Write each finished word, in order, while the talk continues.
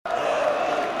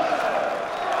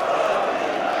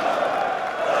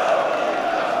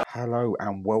Hello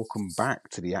and welcome back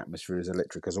to The Atmosphere is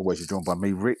Electric. As always, you're joined by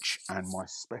me, Rich, and my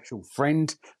special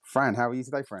friend, Fran. How are you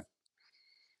today, Fran?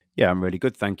 Yeah, I'm really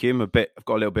good, thank you. I've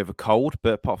got a little bit of a cold,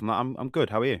 but apart from that, I'm good.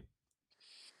 How are you?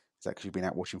 It's actually been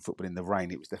out watching football in the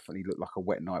rain. It was definitely looked like a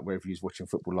wet night wherever you was watching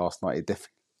football last night. It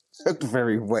definitely looked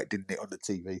very wet, didn't it, on the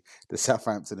TV? The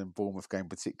Southampton and Bournemouth game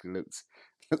particularly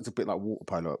looked a bit like water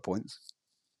polo at points.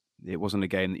 It wasn't a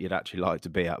game that you'd actually like to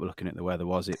be at looking at the weather,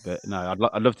 was it? But no,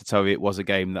 I'd love to tell you it was a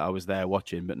game that I was there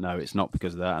watching, but no, it's not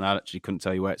because of that, and I actually couldn't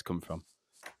tell you where it's come from.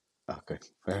 Okay,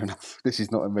 fair enough. This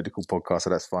is not a medical podcast,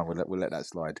 so that's fine. We'll let that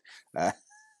slide. Uh,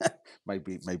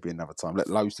 maybe another time. Let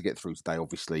loads to get through today.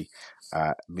 Obviously,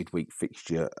 midweek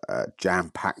fixture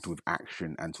jam packed with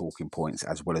action and talking points,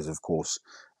 as well as of course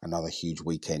another huge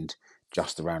weekend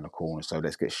just around the corner. So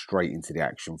let's get straight into the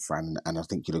action, Fran. And I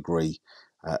think you'll agree.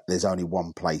 There's only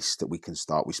one place that we can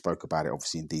start. We spoke about it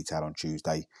obviously in detail on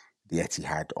Tuesday. The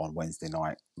Etihad on Wednesday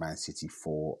night. Man City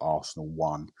 4, Arsenal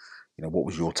 1. What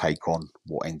was your take on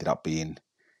what ended up being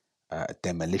a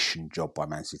demolition job by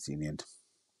Man City in the end?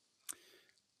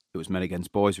 It was men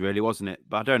against boys, really, wasn't it?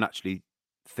 But I don't actually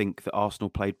think that Arsenal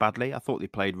played badly. I thought they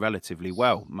played relatively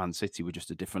well. Man City were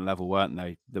just a different level, weren't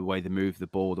they? The way they moved the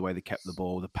ball, the way they kept the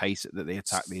ball, the pace that they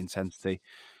attacked, the intensity.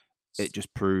 It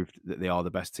just proved that they are the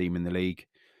best team in the league.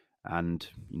 And,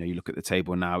 you look at the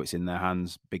table now, it's in their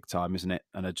hands big time, isn't it?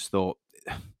 And I just thought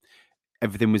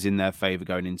everything was in their favour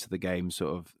going into the game,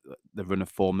 sort of the run of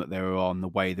form that they were on, the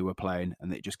way they were playing,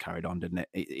 and it just carried on, didn't it?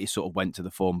 It sort of went to the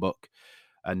form book.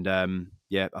 And I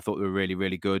thought they were really,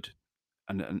 really good.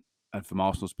 And from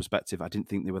Arsenal's perspective, I didn't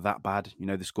think they were that bad.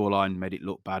 The scoreline made it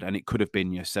look bad, and it could have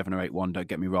been 7 or 8-1. Don't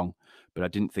get me wrong, but I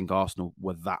didn't think Arsenal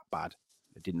were that bad.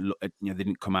 It didn't look, they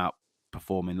didn't come out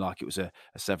performing like it was a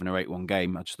 7 or 8-1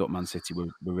 game. I just thought Man City were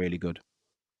really good.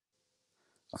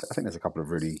 I think there's a couple of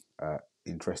really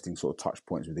interesting sort of touch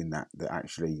points within that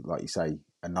actually, like you say,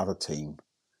 another team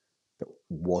that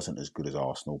wasn't as good as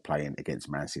Arsenal playing against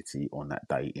Man City on that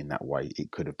day in that way.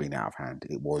 It could have been out of hand.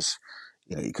 It was,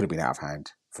 it could have been out of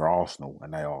hand for Arsenal,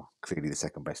 and they are clearly the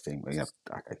second best team.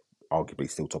 Okay, arguably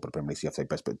still top of the Premier League. So you have to say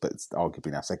best, but it's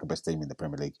arguably now second best team in the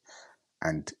Premier League,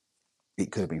 and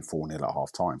it could have been 4-0 at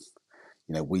half time.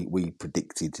 We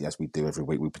predicted, as we do every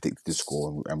week, we predicted the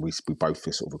score, and we both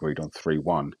sort of agreed on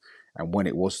 3-1. And when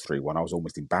it was 3-1, I was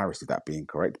almost embarrassed of that being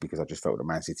correct, because I just felt that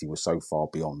Man City was so far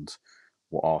beyond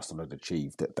what Arsenal had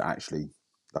achieved that actually,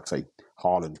 like I say,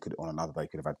 Haaland could on another day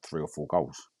could have had 3 or 4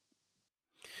 goals.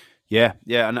 Yeah,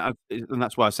 and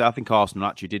that's why I say I think Arsenal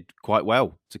actually did quite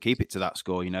well to keep it to that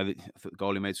score. I thought the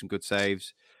goalie made some good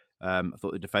saves. I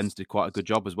thought the defence did quite a good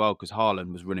job as well, because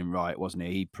Haaland was running right, wasn't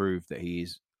he? He proved that he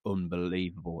is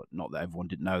unbelievable. Not that everyone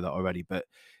didn't know that already, but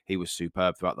he was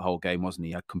superb throughout the whole game, wasn't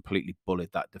he? He had completely bullied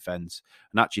that defence,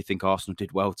 and I actually think Arsenal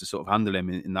did well to sort of handle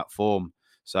him in that form.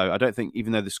 So I don't think,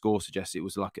 even though the score suggests it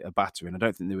was like a battering, I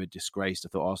don't think they were disgraced. I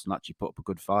thought Arsenal actually put up a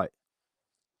good fight.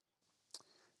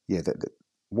 Yeah,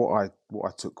 what I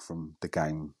took from the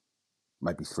game,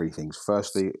 maybe 3 things.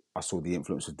 Firstly, I saw the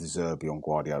influence of De Zerbi on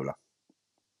Guardiola.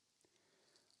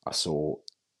 I saw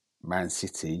Man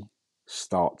City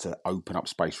start to open up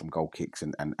space from goal kicks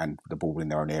and the ball in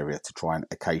their own area to try and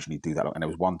occasionally do that. And there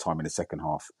was one time in the second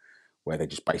half where they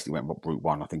just basically went route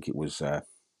one. I think it was, it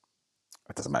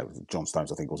doesn't matter, John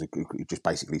Stones, I think it was. He just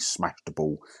basically smashed the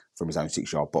ball from his own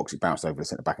 6-yard box. It bounced over the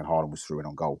centre back and Haaland was through in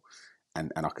on goal.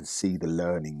 And I can see the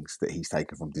learnings that he's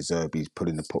taken from De Zerbi's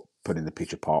putting the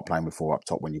pitch apart, playing with 4 up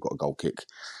top when you've got a goal kick.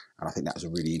 And I think that was a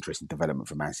really interesting development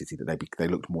for Man City, that they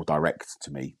looked more direct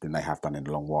to me than they have done in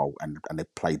a long while. And they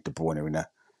played De Bruyne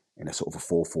in a sort of a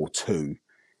 4-4-2,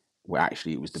 where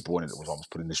actually it was De Bruyne that was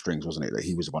almost putting the strings, wasn't it? That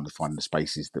he was the one to find the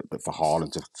spaces that for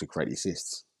Haaland to create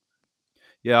assists.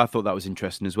 Yeah, I thought that was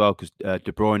interesting as well, because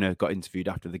De Bruyne got interviewed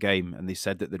after the game, and they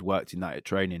said that they'd worked in that at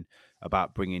training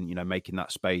about making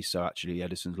that space so actually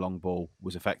Ederson's long ball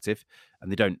was effective,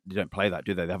 and they don't play that,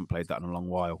 do they? They haven't played that in a long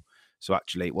while, so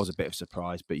actually it was a bit of a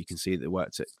surprise, but you can see that they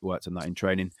worked on that in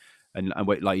training, and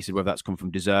like you said, whether that's come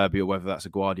from De Zerbi or whether that's a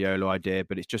Guardiola idea,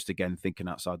 but it's just again thinking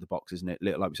outside the box, isn't it?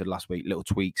 Like we said last week, little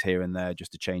tweaks here and there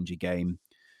just to change your game,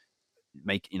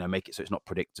 make it so it's not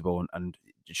predictable, and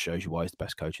it just shows you why he's the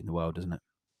best coach in the world, doesn't it?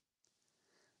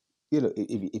 Yeah, look,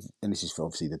 and this is for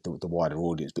obviously the wider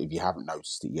audience, but if you haven't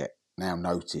noticed it yet, now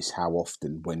notice how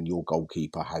often when your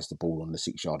goalkeeper has the ball on the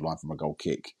 6-yard line from a goal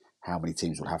kick, how many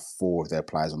teams will have 4 of their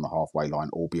players on the halfway line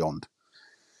or beyond,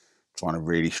 trying to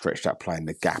really stretch that play, and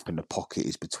the gap in the pocket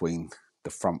is between the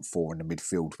front 4 and the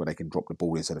midfield, where they can drop the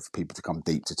ball instead of people to come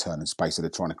deep to turn and space. So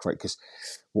they're trying to create, because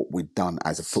what we'd done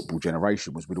as a football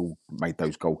generation was we'd all made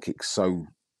those goal kicks so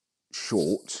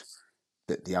short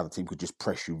that the other team could just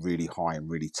press you really high and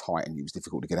really tight, and it was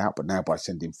difficult to get out. But now by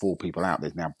sending 4 people out,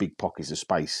 there's now big pockets of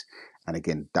space. And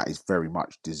again, that is very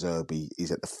much De Zerbi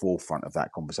is at the forefront of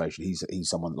that conversation. He's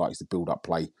someone that likes to build up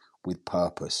play with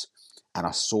purpose, and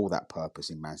I saw that purpose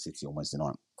in Man City on Wednesday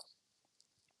night.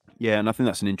 Yeah, and I think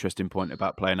that's an interesting point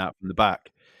about playing out from the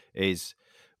back is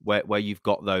where you've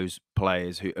got those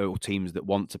players who or teams that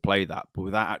want to play that, but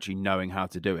without actually knowing how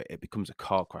to do it, it becomes a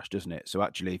car crash, doesn't it? So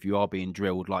actually, if you are being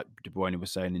drilled, like De Bruyne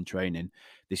was saying in training,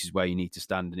 this is where you need to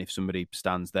stand, and if somebody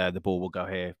stands there, the ball will go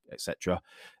here, etc.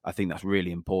 I think that's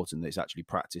really important that it's actually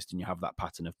practiced and you have that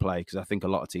pattern of play, because I think a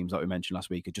lot of teams, like we mentioned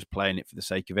last week, are just playing it for the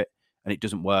sake of it, and it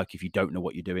doesn't work if you don't know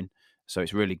what you're doing. So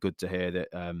it's really good to hear that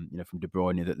from De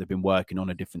Bruyne that they've been working on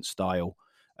a different style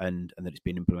and that it's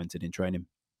been implemented in training.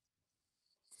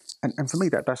 And for me,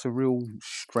 that's a real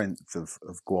strength of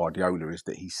Guardiola, is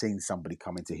that he's seen somebody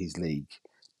come into his league,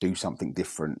 do something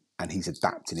different, and he's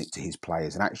adapting it to his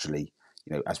players. And actually,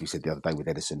 as we said the other day with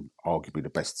Edison, arguably the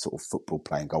best sort of football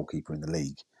playing goalkeeper in the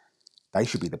league, they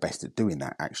should be the best at doing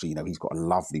that. Actually, he's got a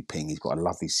lovely ping, he's got a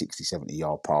lovely 60,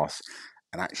 70-yard pass.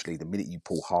 And actually, the minute you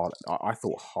pull Haaland, I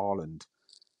thought Haaland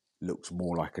looks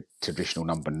more like a traditional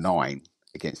number 9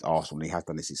 against Arsenal, and he has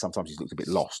done this. Sometimes he's looked a bit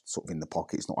lost, sort of in the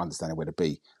pockets, not understanding where to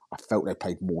be. I felt they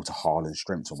played more to Haaland's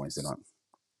strengths on Wednesday night.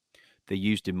 They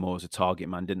used him more as a target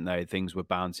man, didn't they? Things were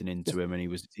bouncing into him, and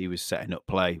he was setting up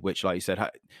play. Which, like you said,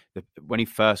 when he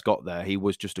first got there, he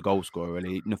was just a goal scorer.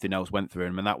 Really, nothing else went through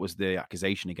him, and that was the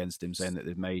accusation against him, saying that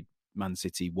they've made Man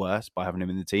City worse by having him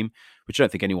in the team, which I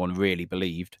don't think anyone really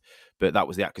believed. But that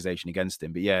was the accusation against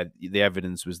him. But yeah, the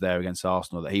evidence was there against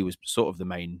Arsenal that he was sort of the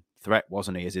main threat,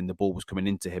 wasn't he? As in the ball was coming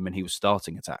into him, and he was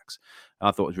starting attacks. And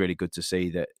I thought it was really good to see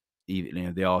that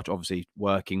they are obviously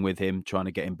working with him, trying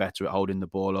to get him better at holding the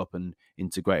ball up and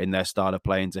integrating their style of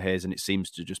play into his. And it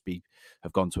seems to just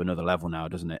have gone to another level now,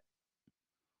 doesn't it?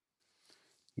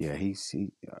 Yeah,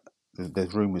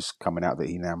 there's rumours coming out that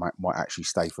he now might actually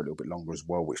stay for a little bit longer as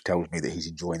well, which tells me that he's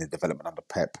enjoying the development under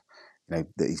Pep. That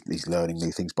he's learning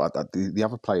new things. But the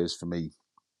other players for me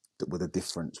that were the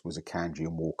difference was Akanji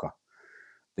and Walker.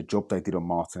 The job they did on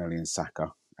Martinelli and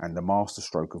Saka, and the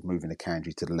masterstroke of moving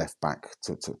Akanji to the left back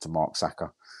to mark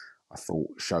Saka, I thought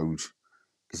showed.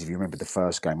 Because if you remember the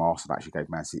first game, Arsenal actually gave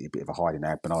Man City a bit of a hiding. They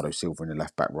had Bernardo Silva in the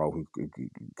left back role, who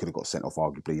could have got sent off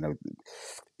arguably.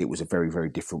 It was a very, very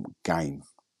different game,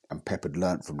 and Pep had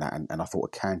learnt from that. And I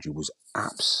thought Akanji was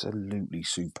absolutely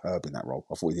superb in that role.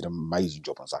 I thought he did an amazing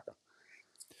job on Saka.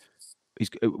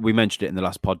 We mentioned it in the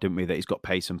last pod, didn't we, that he's got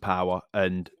pace and power.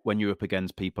 And when you're up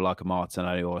against people like a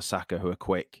Martinelli or a Saka who are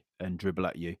quick and dribble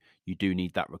at you, you do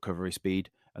need that recovery speed.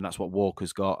 And that's what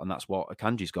Walker's got, and that's what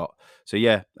Akanji's got. So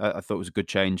yeah, I thought it was a good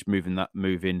change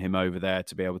moving him over there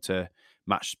to be able to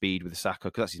match speed with Saka,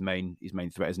 because that's his main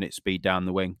threat, isn't it? Speed down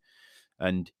the wing.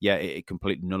 And yeah, it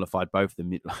completely nullified both of them.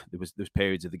 There was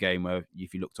periods of the game where,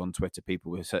 if you looked on Twitter,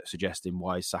 people were suggesting,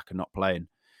 why is Saka not playing?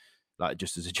 Like,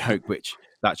 just as a joke, which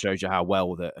that shows you how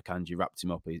well that Akanji wrapped him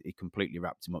up. He completely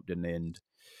wrapped him up, didn't he?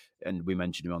 And we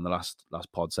mentioned him on the last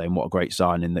pod, saying what a great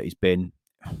signing that he's been.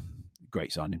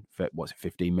 Great signing for, what's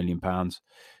it, £15 million.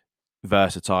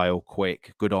 Versatile,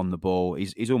 quick, good on the ball.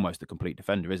 He's almost a complete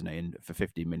defender, isn't he? And for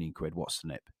 15 million quid, what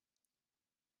snip?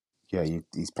 Yeah,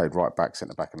 he's played right back,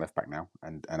 centre back, and left back now,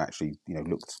 and actually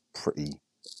looked pretty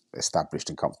established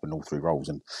and comfortable in all 3 roles.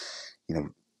 And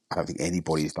I don't think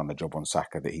anybody has done the job on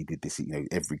Saka that he did this.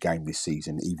 Every game this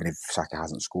season, even if Saka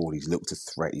hasn't scored, he's looked a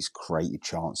threat. He's created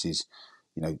chances.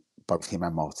 Both him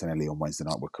and Martinelli on Wednesday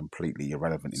night were completely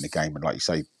irrelevant in the game. And like you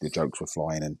say, the jokes were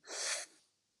flying, and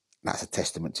that's a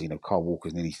testament to Kyle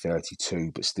Walker's nearly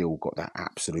 32, but still got that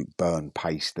absolute burn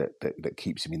pace that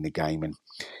keeps him in the game. And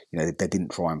they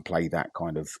didn't try and play that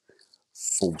kind of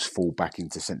false fall back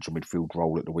into central midfield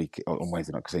role at the week on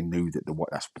Wednesday night, because they knew that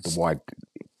that's the wide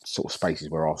sort of spaces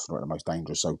where Arsenal are the most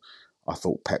dangerous. So I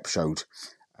thought Pep showed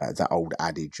that old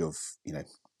adage of,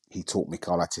 he taught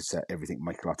Mikel Arteta everything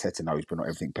Mikel Arteta knows, but not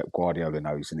everything Pep Guardiola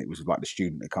knows. And it was like the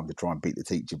student that come to try and beat the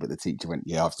teacher, but the teacher went,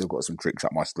 yeah, I've still got some tricks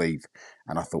up my sleeve.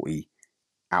 And I thought he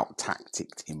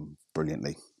out-tacticked him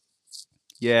brilliantly.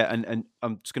 Yeah, and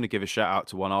I'm just going to give a shout out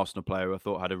to one Arsenal player who I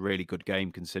thought had a really good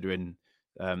game, considering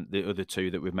the other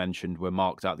 2 that we've mentioned were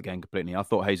marked out the game completely. I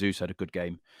thought Jesus had a good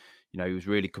game. He was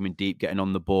really coming deep, getting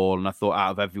on the ball, and I thought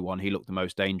out of everyone, he looked the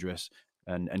most dangerous.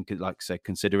 And like I said,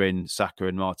 considering Saka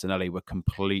and Martinelli were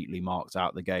completely marked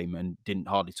out the game and didn't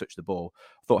hardly touch the ball,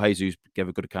 I thought Jesus gave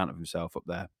a good account of himself up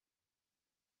there.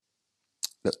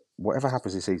 Look, whatever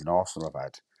happens this season, Arsenal have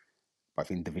had,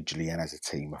 both individually and as a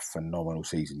team, a phenomenal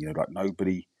season. Like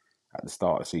nobody at the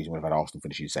start of the season would have had Arsenal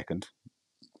finishing second.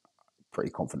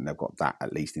 pretty confident they've got that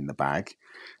at least in the bag.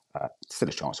 Still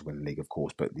a chance to win the league, of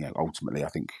course, but ultimately, I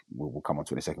think we'll come on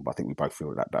to it in a second. But I think we both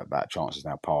feel that chance is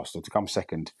now passed. So to come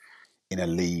second in a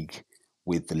league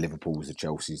with the Liverpools, the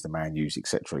Chelseas, the Man U's,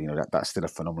 etc., that's still a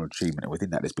phenomenal achievement. And within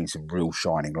that, there's been some real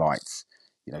shining lights.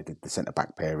 The centre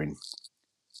back pairing.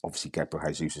 Obviously,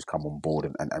 Gabriel Jesus has come on board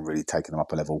and really taken them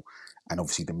up a level. And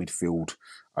obviously, the midfield,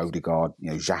 Odegaard,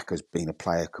 Xhaka's been a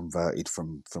player converted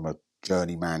from a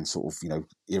journeyman sort of,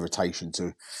 irritation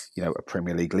to, a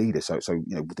Premier League leader. So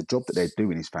the job that they're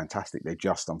doing is fantastic. They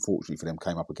just, unfortunately for them,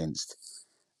 came up against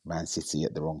Man City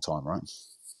at the wrong time, right?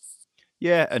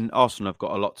 Yeah, and Arsenal have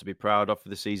got a lot to be proud of for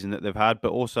the season that they've had,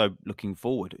 but also looking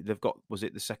forward, they've got, was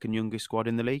it the second youngest squad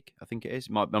in the league? I think it is.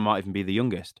 It might even be the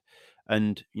youngest.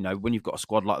 And, when you've got a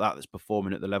squad like that that's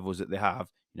performing at the levels that they have,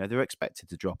 they're expected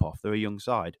to drop off. They're a young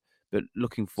side. But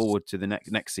looking forward to the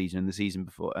next season and the season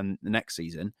before and the next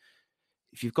season,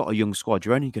 if you've got a young squad,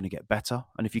 you're only going to get better.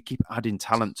 And if you keep adding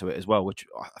talent to it as well, which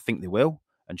I think they will,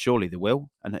 and surely they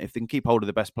will, and if they can keep hold of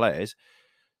the best players,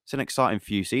 it's an exciting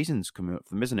few seasons coming up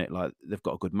for them, isn't it? Like, they've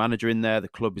got a good manager in there. The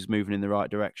club is moving in the right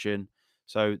direction.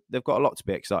 So they've got a lot to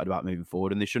be excited about moving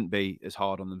forward, and they shouldn't be as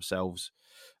hard on themselves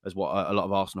as what a lot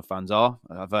of Arsenal fans are.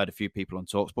 I've heard a few people on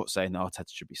TalkSport saying that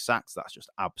Arteta should be sacked. That's just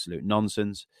absolute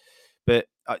nonsense. But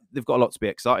they've got a lot to be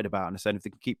excited about. And I said if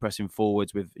they can keep pressing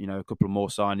forwards with a couple of more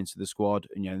signings to the squad,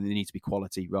 and they need to be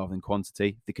quality rather than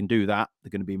quantity. If they can do that,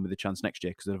 they're going to be in with a chance next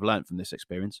year because they've learned from this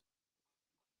experience.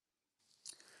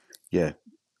 Yeah,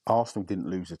 Arsenal didn't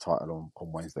lose the title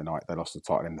on Wednesday night. They lost the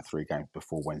title in the 3 games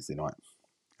before Wednesday night.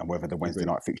 And whether the Wednesday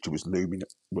Agreed. night fixture was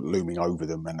looming over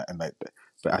them,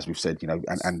 but as we've said,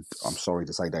 and I'm sorry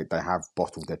to say they have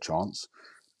bottled their chance,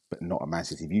 but not at Man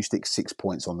City. If you stick 6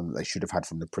 points on them that they should have had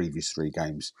from the previous 3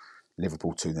 games,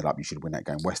 Liverpool 2-0 up, you should win that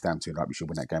game. West Ham 2-0 up, you should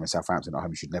win that game. And Southampton at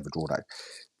home, you should never draw that.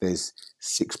 There's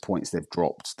 6 points they've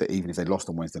dropped that even if they lost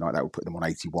on Wednesday night, that would put them on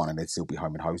 81 and they'd still be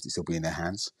home and host. It'd still be in their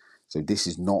hands. So this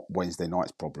is not Wednesday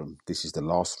night's problem. This is the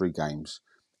last 3 games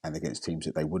and against teams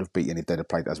that they would have beaten if they'd have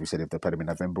played, as we said, if they played them in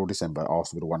November or December.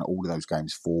 Arsenal would have won all of those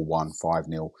games 4-1,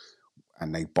 5-0,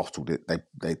 and they bottled it.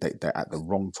 They're at the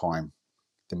wrong time.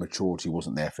 The maturity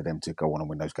wasn't there for them to go on and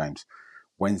win those games.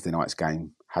 Wednesday night's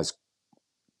game has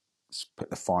put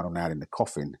the final nail in the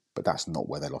coffin, but that's not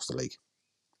where they lost the league.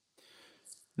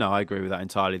 No, I agree with that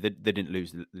entirely. They didn't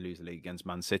lose the league against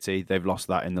Man City. They've lost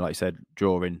that in, like I said,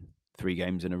 drawing 3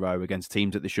 games in a row against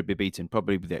teams that they should be beating,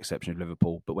 probably with the exception of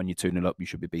Liverpool. But when you're 2-0 up, you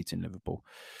should be beating Liverpool.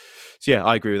 So, yeah,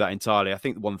 I agree with that entirely. I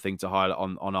think the one thing to highlight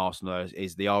on Arsenal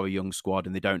is they are a young squad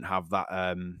and they don't have that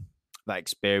that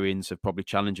experience of probably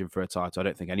challenging for a title. I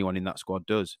don't think anyone in that squad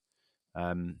does.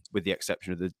 With the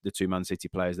exception of the 2 Man City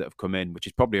players that have come in, which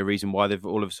is probably a reason why they've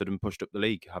all of a sudden pushed up the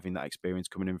league, having that experience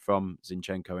coming in from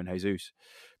Zinchenko and Jesus.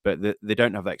 But they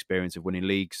don't have that experience of winning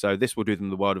leagues. So this will do them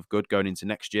the world of good going into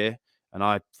next year. And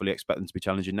I fully expect them to be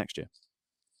challenging next year.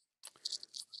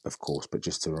 Of course, but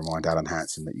just to remind Alan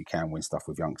Hansen that you can win stuff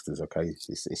with youngsters, okay?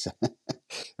 It's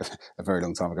a very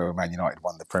long time ago when Man United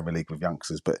won the Premier League with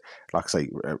youngsters, but like I say,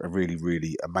 a really,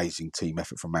 really amazing team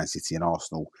effort from Man City and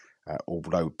Arsenal,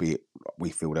 although be it, we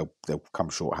feel they'll come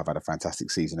short, have had a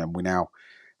fantastic season, and we now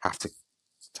have to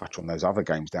touch on those other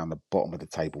games down the bottom of the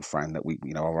table, Fran, that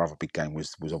our other big game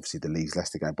was obviously the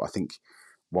Leeds-Leicester game, but I think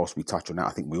whilst we touch on that,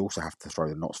 I think we also have to throw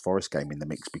the Notts Forest game in the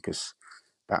mix because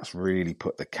that's really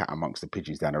put the cat amongst the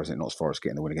pigeons down there, isn't it? Notts Forest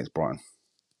getting the win against Brighton.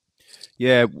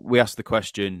 Yeah, we asked the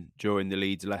question during the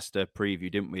Leeds-Leicester preview,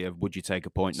 didn't we, of would you take a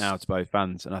point now to both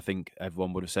fans? And I think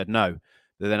everyone would have said no.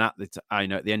 But then at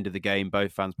the end of the game,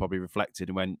 both fans probably reflected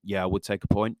and went, yeah, I would take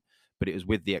a point. But it was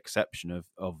with the exception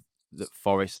of that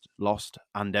Forest lost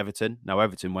and Everton. Now,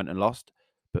 Everton went and lost,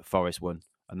 but Forest won.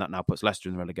 And that now puts Leicester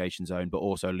in the relegation zone, but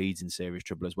also Leeds in serious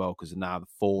trouble as well, because now the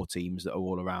 4 teams that are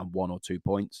all around 1 or 2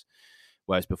 points.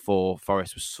 Whereas before,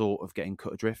 Forest was sort of getting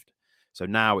cut adrift. So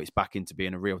now it's back into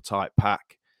being a real tight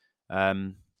pack.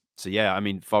 So, yeah, I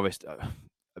mean, Forest,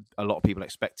 a lot of people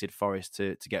expected Forest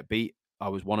to get beat. I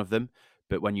was one of them.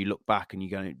 But when you look back and you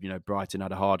go, Brighton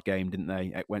had a hard game, didn't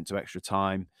they? It went to extra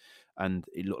time and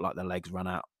it looked like their legs ran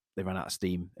out. They ran out of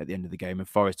steam at the end of the game and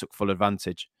Forest took full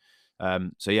advantage.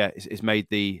 So, yeah, it's made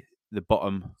the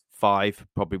bottom 5,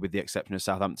 probably with the exception of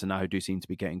Southampton now, who do seem to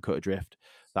be getting cut adrift.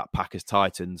 That pack has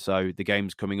tightened. So the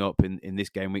games coming up in this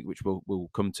game week, which we'll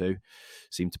come to,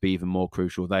 seem to be even more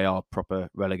crucial. They are proper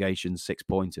relegation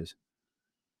 6-pointers.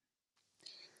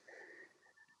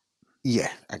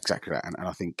 Yeah, exactly that. And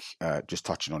I think just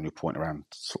touching on your point around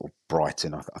sort of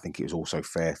Brighton, I think it was also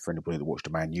fair for anybody that watched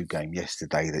the Man U game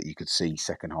yesterday that you could see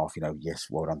second half, yes,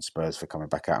 well done Spurs for coming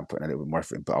back out and putting a little bit more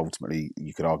effort in. But ultimately,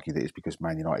 you could argue that it's because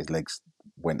Man United's legs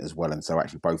went as well. And so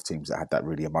actually both teams that had that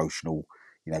really emotional,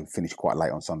 finished quite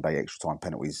late on Sunday, extra time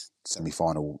penalties,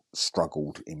 semi-final,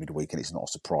 struggled in midweek. And it's not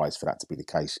a surprise for that to be the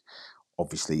case.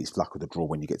 Obviously, it's luck of the draw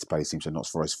when you get to play this team. So Notts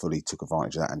Forest fully took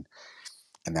advantage of that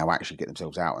and now actually get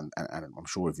themselves out. And I'm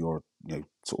sure if you're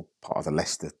sort of part of the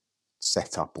Leicester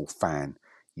setup or fan,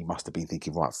 you must have been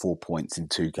thinking, right, 4 points in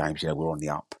 2 games, we're on the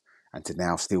up. And to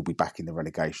now still be back in the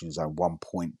relegation zone, 1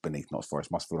 point beneath Notts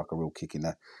Forest must feel like a real kick in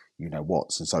the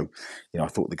whats. And so, I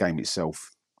thought the game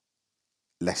itself,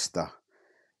 Leicester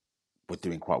were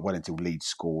doing quite well until Leeds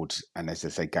scored. And as I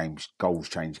say, goals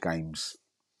change games.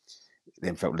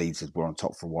 Then felt Leeds were on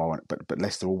top for a while, but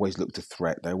Leicester always looked a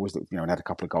threat. They always looked, and had a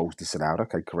couple of goals disallowed,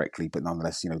 okay, correctly, but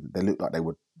nonetheless, they looked like they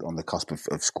were on the cusp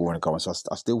of scoring a goal. And so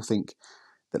I still think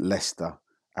that Leicester,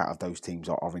 out of those teams,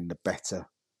 are in the better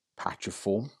patch of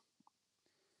form.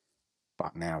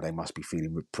 But now they must be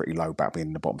feeling pretty low about being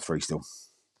in the bottom three still.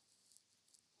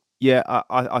 Yeah,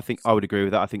 I think I would agree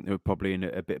with that. I think they're probably in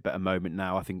a bit better moment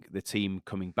now. I think the team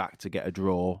coming back to get a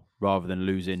draw rather than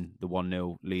losing the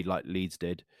 1-0 lead like Leeds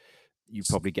did, you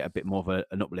probably get a bit more of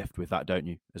an uplift with that, don't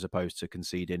you? As opposed to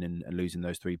conceding and losing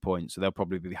those 3 points. So they'll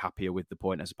probably be happier with the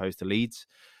point as opposed to Leeds.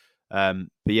 But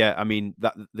yeah, I mean,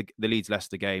 that the Leeds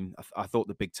Leicester game, I thought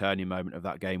the big turning moment of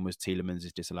that game was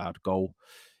Tielemans' disallowed goal.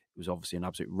 It was obviously an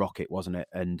absolute rocket, wasn't it?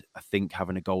 And I think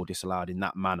having a goal disallowed in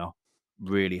that manner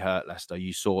really hurt Leicester.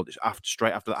 You saw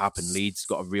straight after that happened, Leeds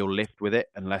got a real lift with it,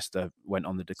 and Leicester went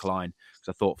on the decline.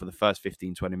 Because I thought for the first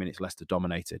 15, 20 minutes, Leicester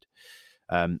dominated.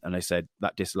 And they said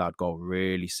that disallowed goal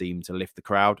really seemed to lift the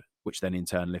crowd, which then in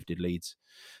turn lifted Leeds.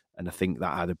 And I think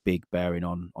that had a big bearing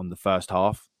on the first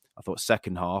half. I thought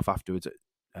second half afterwards,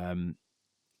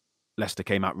 Leicester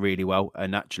came out really well,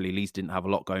 and actually Leeds didn't have a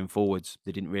lot going forwards.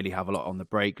 They didn't really have a lot on the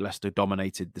break. Leicester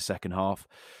dominated the second half,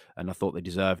 and I thought they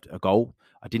deserved a goal.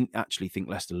 I didn't actually think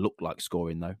Leicester looked like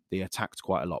scoring, though. They attacked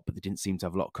quite a lot, but they didn't seem to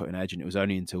have a lot of cutting edge, and it was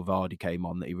only until Vardy came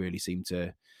on that he really seemed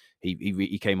to...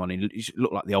 He came on, and he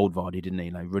looked like the old Vardy, didn't he?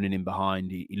 Running in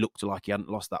behind. He looked like he hadn't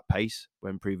lost that pace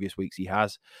when previous weeks he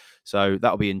has. So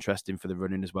that'll be interesting for the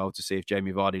running as well, to see if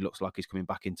Jamie Vardy looks like he's coming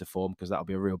back into form, because that'll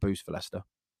be a real boost for Leicester.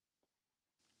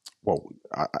 Well,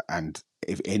 and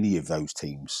if any of those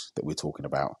teams that we're talking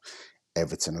about,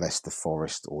 Everton, Leicester,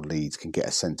 Forest, or Leeds, can get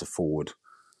a centre forward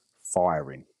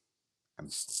firing,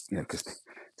 and because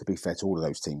to be fair to all of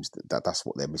those teams, that's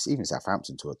what they're missing. Even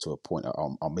Southampton, to a point,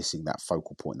 are missing that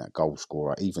focal point, that goal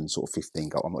scorer. Even sort of 15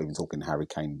 goals. I'm not even talking Harry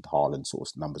Kane, Haaland sort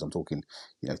of numbers. I'm talking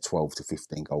 12 to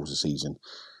 15 goals a season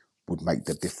would make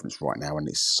the difference right now. And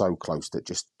it's so close that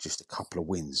just a couple of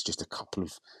wins, just a couple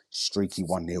of streaky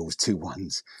 1-0s,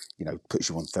 2-1s, puts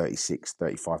you on 36,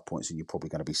 35 points, and you're probably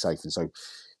going to be safe. And so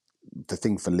the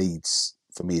thing for Leeds,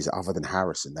 for me, is that other than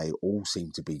Harrison, they all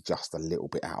seem to be just a little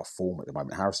bit out of form at the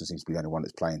moment. Harrison seems to be the only one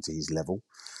that's playing to his level.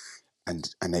 And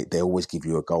they always give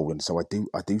you a goal. And so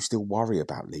I do still worry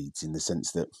about Leeds, in the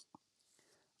sense that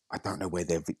I don't know where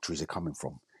their victories are coming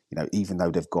from. Even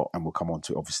though they've got, and we'll come on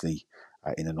to it obviously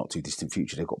in a not too distant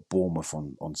future, they've got Bournemouth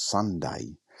on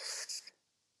Sunday.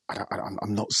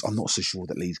 I'm not so sure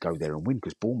that Leeds go there and win,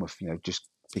 because Bournemouth, just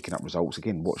picking up results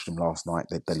again. Watched them last night.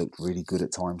 They looked really good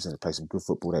at times, and they played some good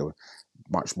football. They were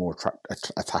much more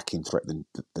attacking threat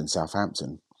than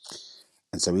Southampton.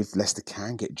 And so if Leicester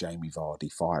can get Jamie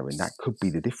Vardy firing, that could be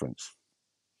the difference.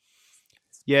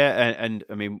 Yeah, and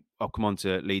I mean, I'll come on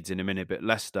to Leeds in a minute, but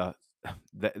Leicester,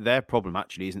 their problem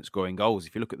actually isn't scoring goals.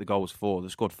 If you look at the goals for, they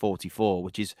scored 44,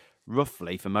 which is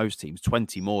roughly, for most teams,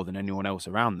 20 more than anyone else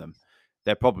around them.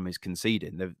 Their problem is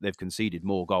conceding. They've conceded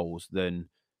more goals than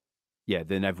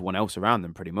everyone else around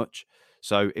them, pretty much.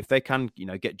 So if they can,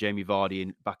 get Jamie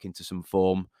Vardy back into some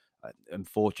form,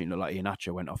 unfortunately, like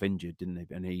Iheanacho went off injured, didn't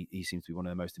he? And he seems to be one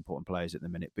of the most important players at the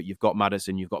minute. But you've got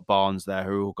Maddison, you've got Barnes there,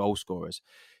 who are all goal scorers.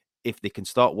 If they can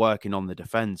start working on the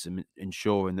defence and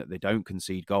ensuring that they don't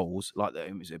concede goals, like that,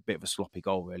 it was a bit of a sloppy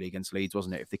goal really against Leeds,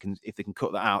 wasn't it? If they can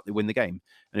cut that out, they win the game.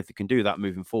 And if they can do that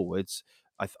moving forwards,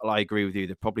 I agree with you.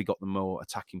 They've probably got the more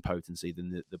attacking potency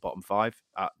than the bottom five,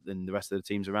 than the rest of the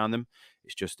teams around them.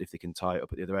 It's just if they can tie it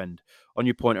up at the other end. On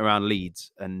your point around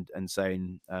Leeds and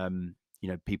saying,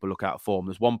 people look out of form.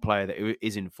 There's one player that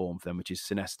is in form for them, which is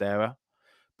Sinestera,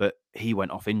 but he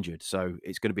went off injured. So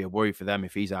it's going to be a worry for them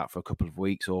if he's out for a couple of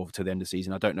weeks or to the end of the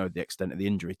season. I don't know the extent of the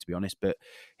injury, to be honest, but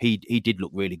he did look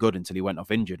really good until he went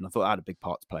off injured. And I thought that had a big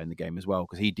part to play in the game as well,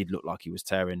 because he did look like he was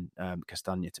tearing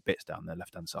Castagna to bits down their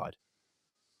left-hand side.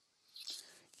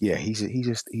 Yeah, he's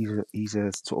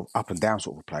a sort of up and down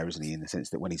sort of player, isn't he? In the sense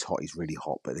that when he's hot, he's really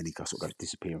hot, but then he sort of goes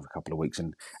disappearing for a couple of weeks.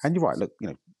 And you're right. Look,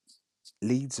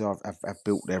 Leeds have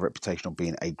built their reputation on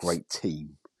being a great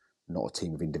team, not a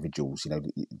team of individuals.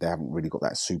 They haven't really got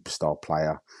that superstar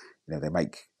player. They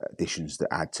make additions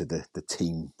that add to the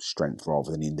team strength rather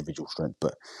than the individual strength.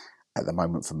 But at the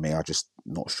moment, for me, I'm just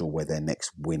not sure where their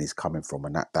next win is coming from,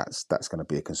 and that's going to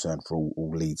be a concern for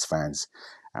all Leeds fans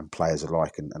and players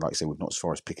alike. And like I said, with Notts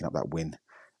Forest picking up that win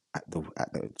at the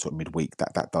sort of midweek,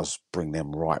 that does bring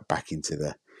them right back into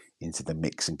the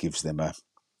mix and gives them a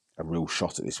real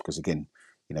shot at this. Because again,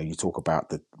 you talk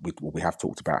about we have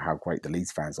talked about how great the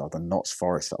Leeds fans are. The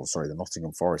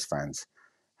Nottingham Forest fans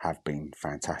have been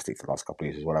fantastic for the last couple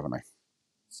of years as well, haven't they?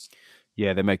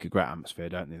 Yeah, they make a great atmosphere,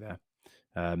 don't they? There,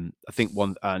 I think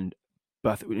one and.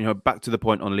 But back to the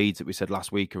point on Leeds that we said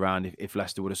last week around if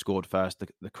Leicester would have scored first,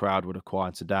 the crowd would have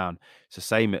quieted down. It's the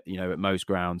same at most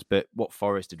grounds. But what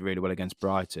Forest did really well against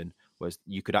Brighton was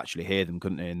you could actually hear them,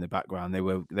 couldn't they, in the background? They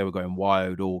were going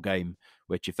wild all game.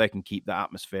 Which if they can keep that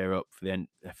atmosphere up for the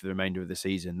remainder of the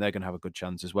season, they're going to have a good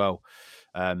chance as well.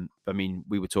 I mean,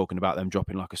 we were talking about them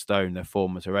dropping like a stone. Their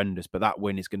form was horrendous, but that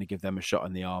win is going to give them a shot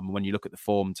in the arm. And when you look at the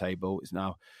form table,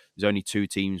 there's only two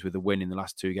teams with a win in the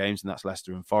last two games, and that's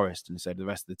Leicester and Forest. And so the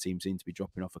rest of the teams seem to be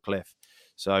dropping off a cliff.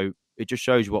 So it just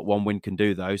shows you what one win can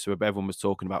do, though. So everyone was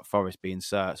talking about Forest being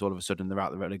certs, all of a sudden they're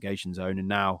out the relegation zone, and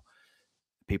now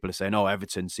people are saying, "Oh,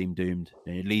 Everton seem doomed,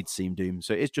 Leeds seem doomed."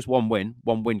 So it's just one win.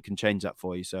 One win can change that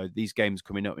for you. So these games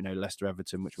coming up, Leicester,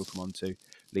 Everton, which we'll come on to,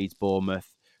 Leeds,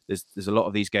 Bournemouth. There's a lot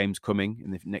of these games coming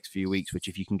in the next few weeks, which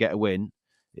if you can get a win,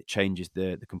 it changes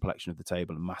the complexion of the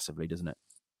table massively, doesn't it?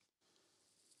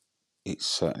 It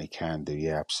certainly can do,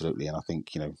 yeah, absolutely. And I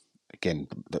think again,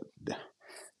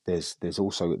 there's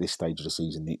also at this stage of the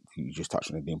season, you just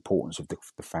touched on the importance of the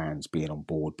fans being on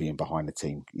board, being behind the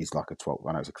team is like a 12.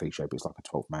 I know it's a cliche, but it's like a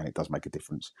 12 man. It does make a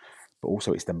difference. But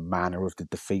also, it's the manner of the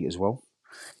defeat as well.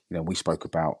 We spoke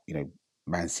about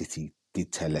Man City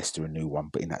did tell Leicester a new one,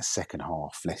 but in that second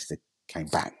half, Leicester came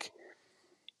back.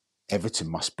 Everton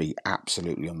must be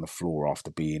absolutely on the floor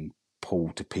after being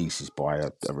pulled to pieces by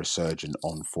a resurgent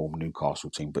on form Newcastle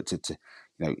team. But to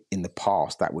in the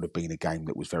past, that would have been a game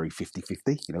that was very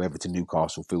 50-50. Everton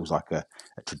Newcastle feels like a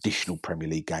traditional Premier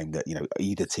League game that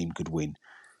either team could win.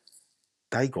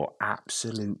 They got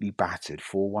absolutely battered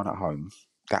 4-1 at home.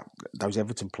 That those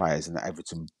Everton players and the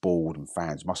Everton board and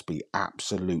fans must be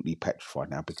absolutely petrified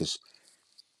now, because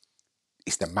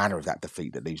it's the manner of that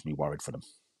defeat that leaves me worried for them.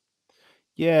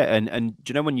 Yeah, and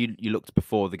do you know when you looked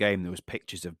before the game, there was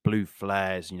pictures of blue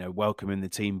flares, welcoming the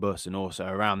team bus and also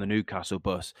around the Newcastle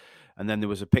bus, and then there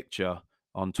was a picture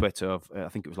on Twitter of I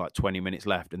think it was like 20 minutes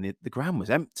left, and the ground was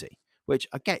empty. Which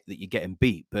I get that you're getting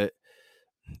beat, but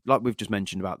like we've just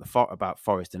mentioned about about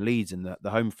Forest and Leeds and the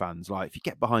home fans, like if you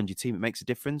get behind your team, it makes a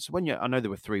difference. I know they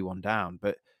were 3-1 down,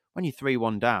 but when you're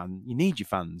 3-1 down, you need your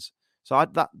fans. So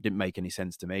that didn't make any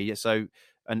sense to me. So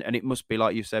and it must be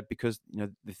like you said, because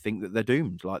they think that they're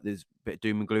doomed. Like there's a bit of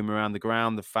doom and gloom around the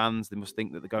ground. The fans, they must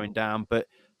think that they're going down, but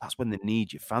that's when they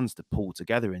need your fans to pull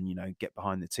together and get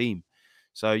behind the team.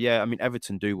 So yeah, I mean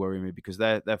Everton do worry me because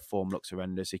their form looks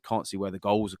horrendous. You can't see where the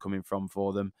goals are coming from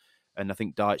for them. And I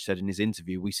think Deitch said in his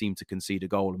interview, we seem to concede a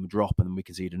goal and we drop, and then we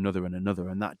concede another and another,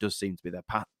 and that does seem to be their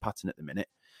pattern at the minute.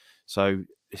 So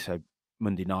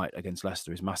Monday night against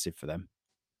Leicester is massive for them.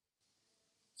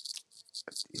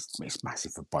 It's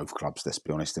massive for both clubs, let's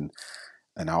be honest, and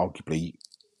arguably,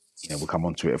 we'll come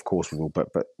on to it, of course we will, but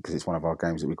because it's one of our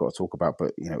games that we've got to talk about.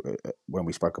 But when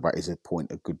we spoke about is a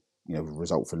point a good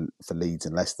result for Leeds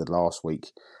and Leicester last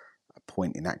week, a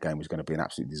point in that game was going to be an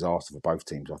absolute disaster for both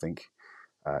teams. I think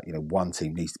one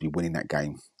team needs to be winning that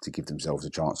game to give themselves a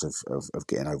chance of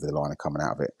getting over the line and coming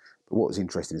out of it. But what was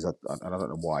interesting is I don't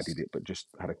know why I did it, but just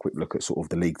had a quick look at sort of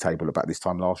the league table about this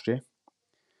time last year.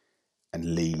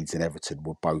 And Leeds and Everton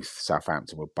were both,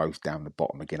 Southampton were both down the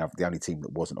bottom again. The only team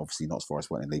that wasn't, obviously, Notts Forest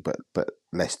weren't in the league, but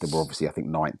Leicester were obviously, I think,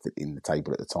 ninth in the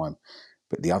table at the time.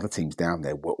 But the other teams down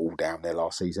there were all down there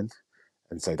last season.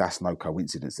 And so that's no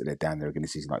coincidence that they're down there again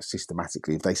this season. Like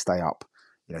systematically, if they stay up,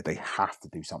 they have to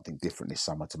do something different this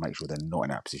summer to make sure they're not in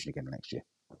that position again the next year.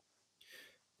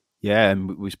 Yeah,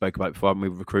 and we spoke about before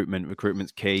with recruitment.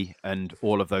 Recruitment's key, and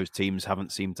all of those teams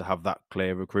haven't seemed to have that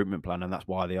clear recruitment plan, and that's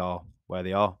why they are where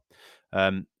they are.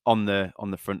 On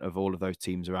the front of all of those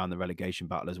teams around the relegation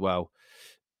battle as well,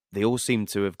 they all seem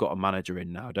to have got a manager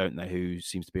in now, don't they? Who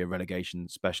seems to be a relegation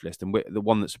specialist. And the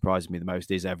one that surprised me the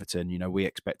most is Everton. We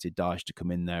expected Dyche to come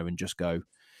in there and just go,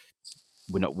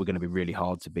 we're going to be really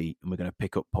hard to beat, and we're going to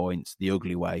pick up points the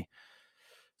ugly way.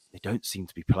 They don't seem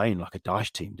to be playing like a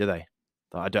Dyche team, do they?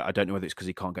 I don't know whether it's because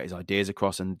he can't get his ideas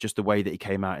across, and just the way that he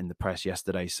came out in the press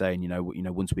yesterday saying,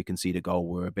 once we concede a goal,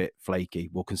 we're a bit flaky.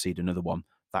 We'll concede another one.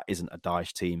 That isn't a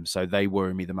Dyche team, so they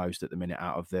worry me the most at the minute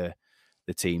out of the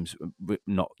teams,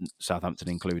 not Southampton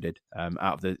included.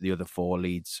 Out of the other four,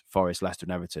 Leeds, Forest, Leicester,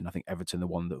 and Everton, I think Everton the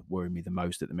one that worry me the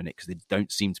most at the minute because they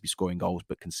don't seem to be scoring goals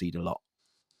but concede a lot.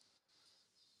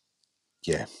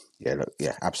 Yeah,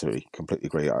 absolutely, completely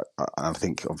agree. I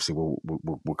think obviously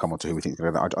we'll come on to who we think is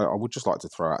going to. I would just like to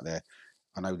throw out there.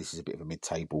 I know this is a bit of a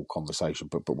mid-table conversation,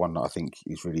 but one that I think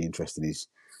is really interesting is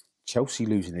Chelsea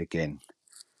losing again.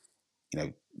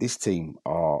 This team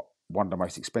are one of the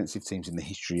most expensive teams in the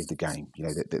history of the game.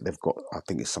 They've got, I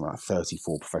think it's something like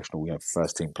 34 professional,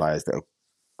 first team players that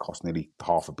cost nearly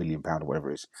 £500 million or whatever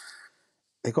it is.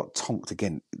 They got tonked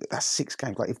again. That's 6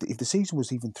 games. Like if the season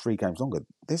was even 3 games longer,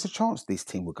 there's a chance this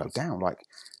team would go down. Like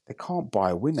they can't buy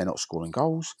a win. They're not scoring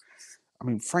goals. I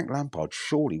mean, Frank Lampard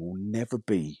surely will never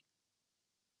be.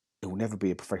 He will never be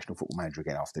a professional football manager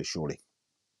again after this. Surely.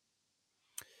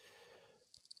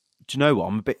 Do you know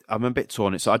what? I'm a bit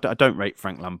torn. So I don't rate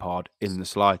Frank Lampard in the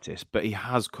slightest, but he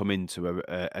has come into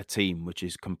a team which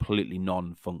is completely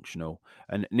non-functional.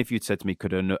 And if you'd said to me,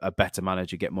 could a better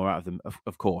manager get more out of them?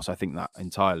 Of course, I think that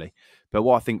entirely. But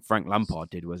what I think Frank Lampard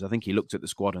did was, I think he looked at the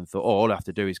squad and thought, oh, all I have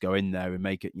to do is go in there and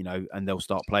make it, and they'll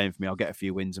start playing for me. I'll get a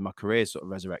few wins and my career's sort of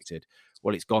resurrected.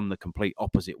 Well, it's gone the complete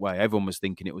opposite way. Everyone was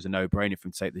thinking it was a no-brainer for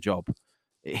him to take the job.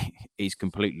 He's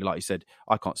completely, like you said,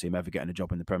 I can't see him ever getting a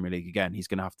job in the Premier League again. He's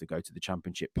going to have to go to the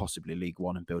Championship, possibly League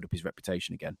One, and build up his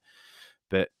reputation again.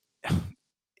 But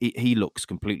he looks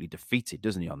completely defeated,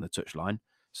 doesn't he, on the touchline?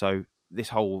 So this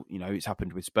whole, it's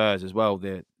happened with Spurs as well.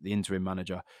 The interim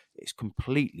manager, it's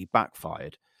completely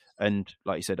backfired. And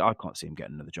like you said, I can't see him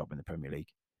getting another job in the Premier League.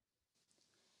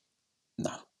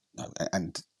 No.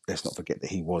 And let's not forget that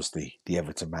he was the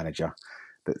Everton manager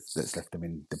that's left them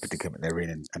in the predicament they're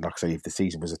in. And like I say, if the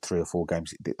season was a 3 or 4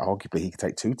 games, arguably he could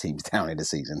take 2 teams down in a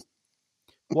season.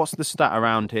 What's the stat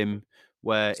around him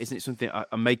where, isn't it something,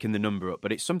 I'm making the number up,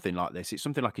 but it's something like this. It's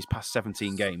something like his past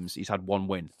 17 games, he's had 1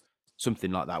 win,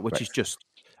 something like that, which Right. is just,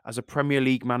 as a Premier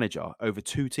League manager over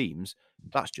 2 teams,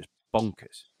 that's just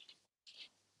bonkers.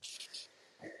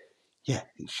 Yeah,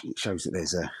 it shows that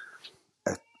there's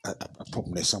a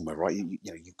problem there somewhere, right?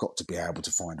 You've got to be able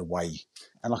to find a way.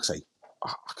 And like I say,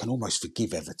 I can almost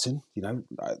forgive Everton,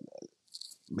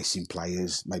 missing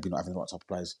players, maybe not having the right type of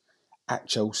players. At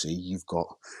Chelsea, you've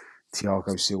got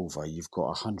Thiago Silva, you've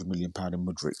got £100 million in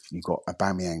Mudryk, you've got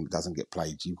Aubameyang that doesn't get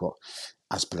played, you've got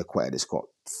Azpilicueta that's got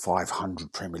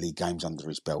 500 Premier League games under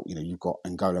his belt. You've got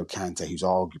N'Golo Kante, who's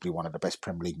arguably one of the best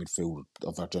Premier League midfield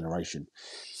of our generation.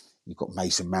 You've got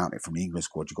Mason Mount from the England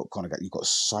squad. You've got Conor. You've got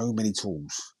so many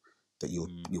tools that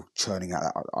you're churning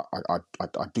out.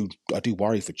 I do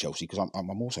worry for Chelsea because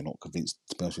I'm also not convinced,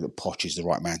 to be honest with you, that Poch is the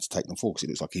right man to take them forward because it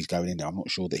looks like he's going in there. I'm not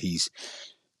sure that he's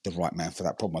the right man for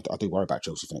that problem. I do worry about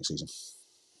Chelsea for next season.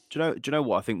 Do you know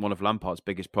what I think one of Lampard's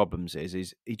biggest problems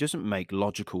is he doesn't make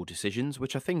logical decisions,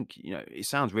 which I think, it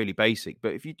sounds really basic,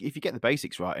 but if you get the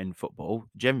basics right in football,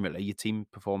 generally your team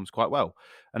performs quite well.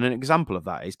 And an example of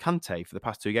that is Kante for the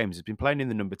past 2 games has been playing in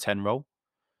the number 10 role.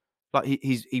 Like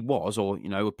he was, or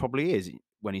probably is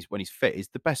when he's fit, is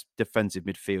the best defensive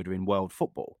midfielder in world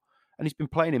football, and he's been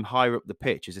playing him higher up the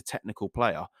pitch as a technical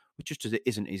player, which just as it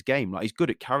isn't his game. Like he's good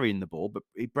at carrying the ball, but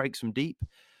he breaks them deep.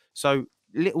 So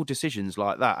little decisions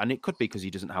like that, and it could be because he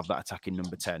doesn't have that attacking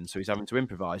number 10, so he's having to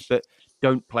improvise. But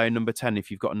don't play a number 10 if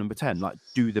you've got a number 10. Like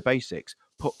do the basics.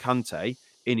 Put Kante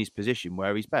in his position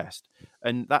where he's best.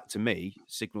 And that, to me,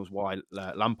 signals why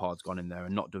Lampard's gone in there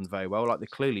and not done very well. Like, they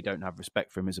clearly don't have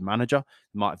respect for him as a manager.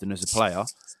 They might have done as a player.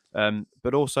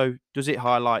 But also, does it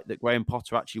highlight that Graham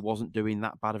Potter actually wasn't doing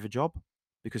that bad of a job?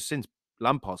 Because since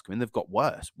Lampard's come in, they've got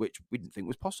worse, which we didn't think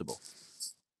was possible.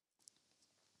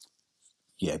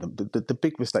 Yeah, the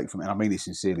big mistake for me, and I mean it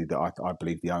sincerely, that I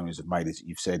believe the owners have made is that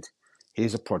you've said,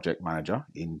 here's a project manager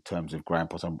in terms of Graham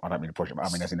Potter. I don't mean a project,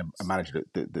 I mean as in a manager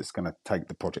that's going to take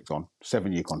the project on,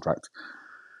 7-year contract.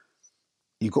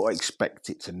 You've got to expect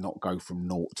it to not go from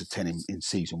 0 to 10 in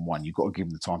season 1. You've got to give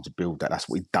him the time to build that. That's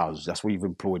what he does. That's what you've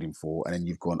employed him for. And then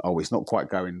you've gone, oh, it's not quite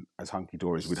going as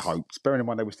hunky-dory as we'd hoped. Bearing in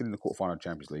mind they were still in the quarterfinal of the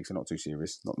Champions League, so not too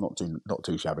serious, not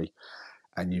too shabby.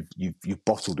 And you've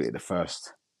bottled it at the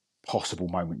first possible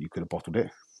moment you could have bottled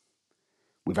it,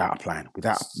 without a plan,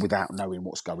 without knowing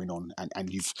what's going on,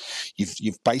 and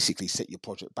you've basically set your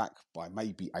project back by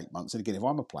maybe 8 months. And again, if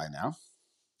I'm a player now,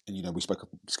 and we spoke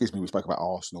about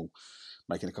Arsenal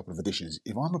making a couple of additions.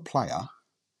 If I'm a player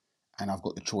and I've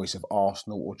got the choice of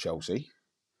Arsenal or Chelsea,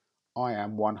 I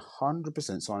am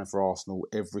 100% signing for Arsenal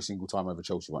every single time over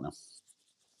Chelsea right now.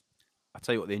 I'll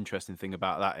tell you what the interesting thing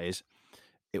about that is.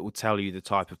 It will tell you the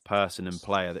type of person and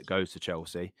player that goes to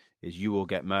Chelsea. Is you will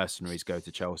get mercenaries go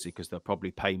to Chelsea because they'll probably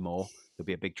pay more. There'll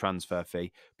be a big transfer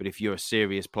fee. But if you're a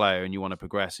serious player and you want to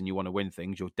progress and you want to win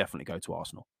things, you'll definitely go to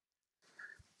Arsenal.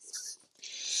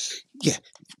 Yeah,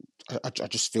 I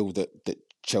just feel that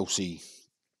Chelsea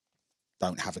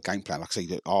don't have a game plan. Like I say,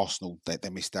 that Arsenal they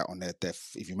missed out on their.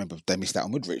 If you remember, they missed out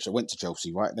on Mudryk. They went to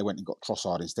Chelsea, right? They went and got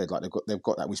Trossard instead. Like they've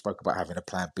got that. We spoke about having a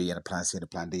plan B and a plan C and a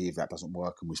plan D if that doesn't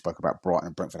work. And we spoke about Brighton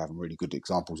and Brentford having really good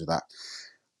examples of that.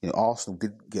 Arsenal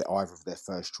didn't get either of their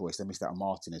first choice. They missed out on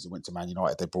Martinez and went to Man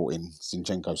United. They brought in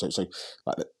Zinchenko. So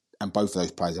like, and both of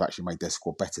those players have actually made their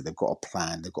squad better. They've got a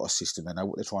plan. They've got a system. They know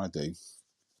what they're trying to do.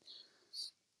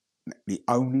 The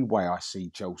only way I see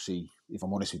Chelsea, if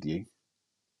I'm honest with you,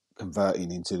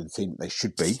 converting into the team that they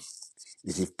should be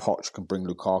is if Poch can bring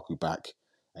Lukaku back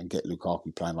and get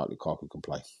Lukaku playing like Lukaku can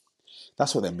play.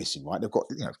 That's what they're missing, right? They've got,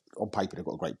 on paper they've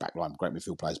got a great backline, great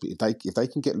midfield players, but if they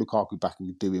can get Lukaku back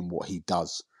and doing what he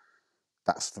does,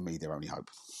 that's for me their only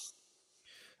hope.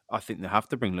 I think they have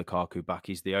to bring Lukaku back.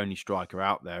 He's the only striker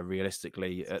out there,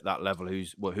 realistically, at that level.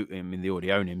 I mean, they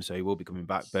already own him, so he will be coming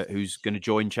back. But who's going to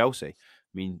join Chelsea?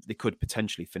 I mean, they could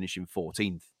potentially finish in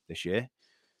 14th this year.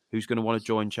 Who's going to want to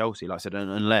join Chelsea? Like I said,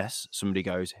 unless somebody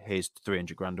goes, here's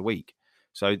 300 grand a week.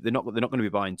 So they're not going to be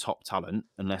buying top talent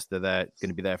unless they're going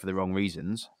to be there for the wrong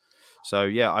reasons. So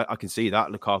yeah, I can see that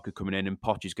Lukaku coming in, and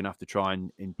Poch is going to have to try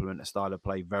and implement a style of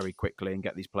play very quickly and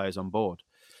get these players on board.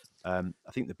 I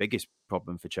think the biggest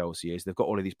problem for Chelsea is they've got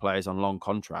all of these players on long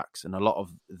contracts, and a lot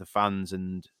of the fans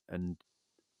and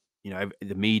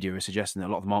the media are suggesting that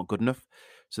a lot of them aren't good enough.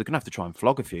 So they're going to have to try and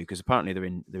flog a few because apparently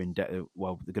they're in debt.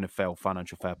 Well, they're going to fail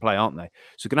financial fair play, aren't they?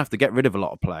 So they're going to have to get rid of a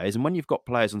lot of players. And when you've got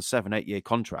players on 7-8 year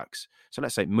contracts, so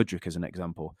let's say Mudryk as an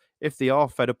example, if they are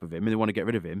fed up of him and they want to get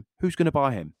rid of him, who's going to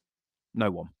buy him? No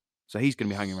one. So he's going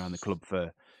to be hanging around the club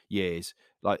for years.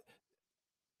 Like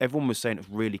everyone was saying, it's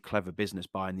really clever business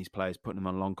buying these players, putting them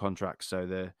on long contracts, so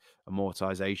the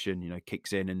amortization,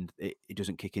 kicks in and it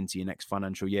doesn't kick into your next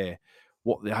financial year.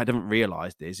 What they haven't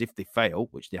realised is if they fail,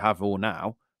 which they have all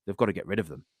now, they've got to get rid of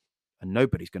them, and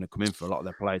nobody's going to come in for a lot of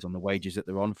their players on the wages that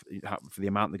they're on for the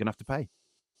amount they're going to have to pay.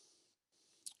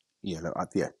 Yeah, look,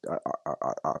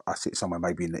 I sit somewhere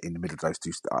maybe in the middle of those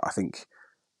two. I think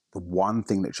the one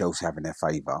thing that Chelsea have in their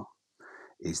favour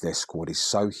is their squad is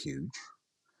so huge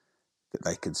that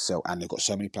they can sell, and they've got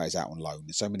so many players out on loan,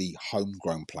 and so many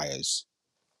homegrown players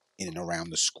in and around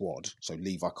the squad. So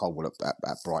Levi Colwill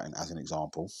at Brighton, as an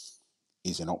example,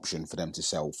 is an option for them to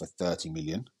sell for 30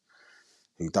 million.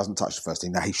 Who doesn't touch the first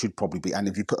team. Now he should probably be, and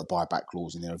if you put a buyback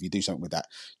clause in there, if you do something with that,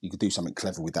 you could do something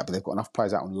clever with that. But they've got enough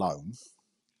players out on loan,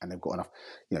 and they've got enough.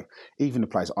 Even the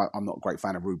players. I'm not a great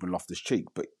fan of Ruben Loftus-Cheek,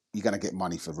 but you're going to get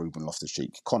money for Ruben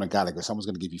Loftus-Cheek. Conor Gallagher, someone's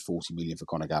going to give you 40 million for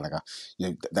Conor Gallagher.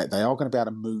 They are going to be able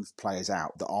to move players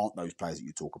out that aren't those players that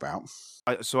you talk about.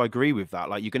 So I agree with that.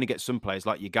 Like you're going to get some players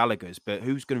like your Gallagher's, but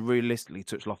who's going to realistically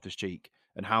touch Loftus-Cheek,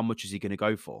 and how much is he going to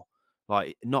go for?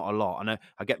 Like not a lot. And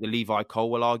I get the Levi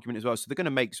Colwill argument as well. So they're going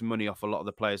to make some money off a lot of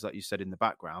the players, like you said in the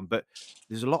background. But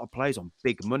there's a lot of players on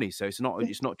big money, so it's not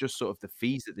just sort of the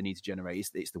fees that they need to generate.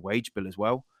 It's the wage bill as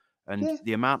well, and Yeah,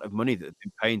 the amount of money that they've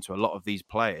been paying to a lot of these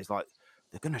players, like.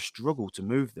 They're going to struggle to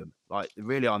move them. Like they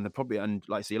really are. And they're probably, and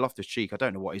like say Loftus Cheek, I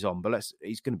don't know what he's on, but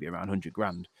he's going to be around 100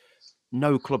 grand.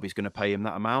 No club is going to pay him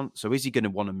that amount. So is he going to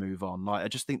want to move on? Like, I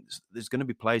just think there's going to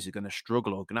be players who are going to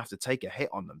struggle or going to have to take a hit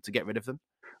on them to get rid of them.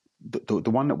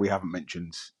 the one that we haven't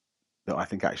mentioned that I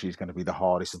think actually is going to be the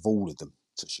hardest of all of them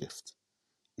to shift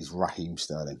is Raheem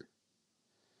Sterling.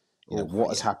 Oh, yeah.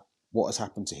 What has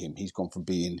happened to him? He's gone from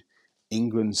being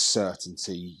England's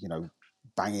certainty,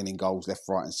 banging in goals left,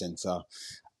 right, and centre,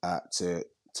 to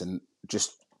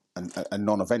just a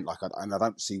non-event. And I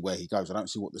don't see where he goes. I don't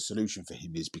see what the solution for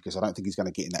him is, because I don't think he's going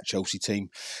to get in that Chelsea team.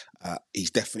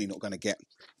 He's definitely not going to get,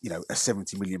 a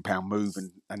 £70 million move,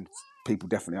 and people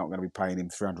definitely aren't going to be paying him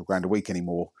 300 grand a week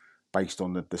anymore, based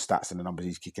on the stats and the numbers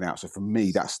he's kicking out. So for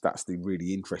me, that's the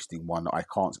really interesting one. I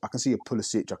can see a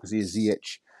Pulisic, I can see a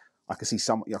Ziyech, I can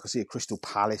see a Crystal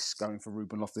Palace going for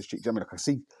Ruben Loftus-Cheek. I mean, I can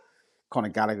see Conor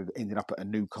Gallagher ending up at a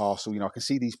Newcastle. I can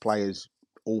see these players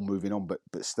all moving on, but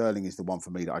Sterling is the one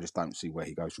for me that I just don't see where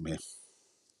he goes from here.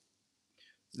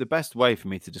 The best way for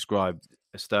me to describe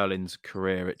Sterling's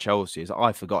career at Chelsea is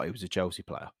I forgot he was a Chelsea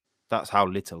player. That's how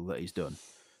little that he's done.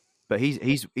 But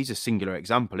he's a singular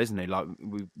example, isn't he? Like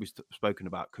we've spoken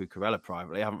about Cucurella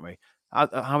privately, haven't we? How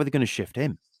are they going to shift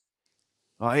him?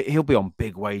 Like, he'll be on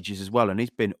big wages as well, and he's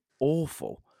been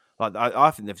awful. Like I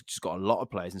think they've just got a lot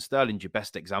of players, and Sterling's your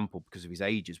best example because of his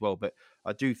age as well. But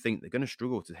I do think they're going to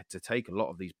struggle to take get a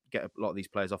lot of these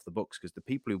players off the books because the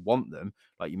people who want them,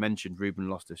 like you mentioned, Ruben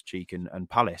Loftus-Cheek and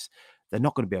Palace, they're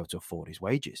not going to be able to afford his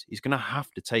wages. He's going to have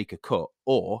to take a cut,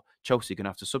 or Chelsea are going to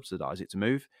have to subsidise it to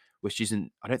move, which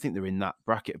isn't. I don't think they're in that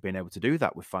bracket of being able to do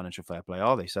that with financial fair play,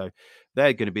 are they? So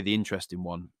they're going to be the interesting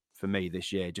one for me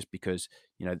this year, just because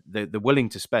they're willing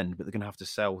to spend, but they're going to have to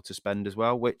sell to spend as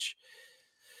well, which.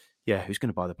 Yeah, who's going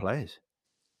to buy the players?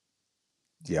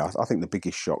 Yeah, I think the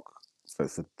biggest shock for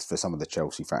some of the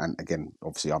Chelsea fans, and again,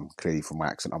 obviously, I'm clearly from my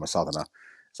accent, I'm a Southerner,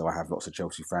 so I have lots of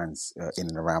Chelsea fans in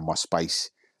and around my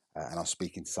space. And I was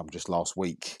speaking to some just last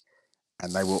week,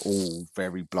 and they were all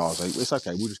very blasé. It's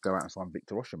okay, we'll just go out and sign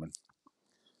Victor Osimhen.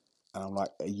 And I'm like,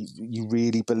 you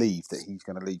really believe that he's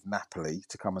going to leave Napoli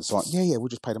to come and sign? Yeah, we'll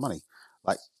just pay the money.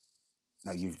 Like,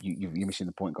 no, you're missing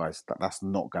the point, guys. That's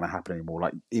not going to happen anymore.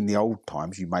 Like in the old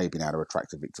times, you may have been able to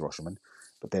attract a Victor Osimhen,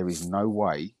 but there is no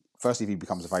way. Firstly, if he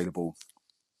becomes available,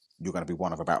 you're going to be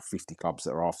one of about 50 clubs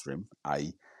that are after him.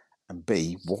 A and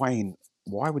B.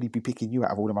 Why would he be picking you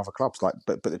out of all them other clubs? Like,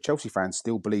 but the Chelsea fans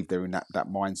still believe they're in that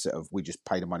mindset of we just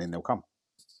pay the money and they'll come.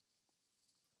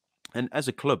 And as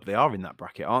a club, they are in that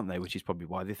bracket, aren't they? Which is probably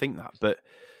why they think that. But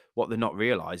what they're not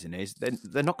realizing is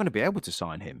they're not going to be able to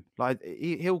sign him. Like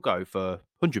he'll go for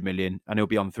 100 million and he'll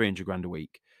be on 300 grand a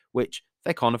week, which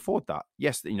they can't afford that.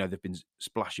 Yes, they've been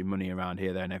splashing money around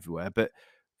here, there, and everywhere, but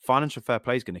financial fair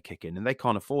play is going to kick in, and they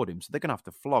can't afford him, so they're going to have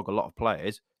to flog a lot of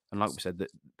players. And like we said,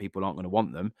 that people aren't going to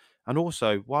want them. And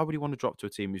also, why would he want to drop to a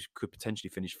team who could potentially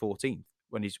finish 14th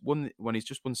when he's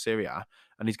just won Serie A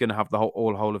and he's going to have the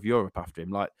whole of Europe after him?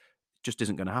 Like, just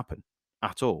isn't going to happen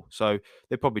at all. So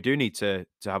they probably do need to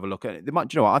have a look at it. They might,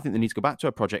 do you know what? I think they need to go back to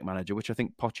a project manager, which I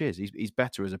think Poch is. He's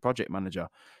better as a project manager,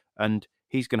 and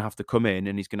he's going to have to come in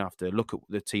and he's going to have to look at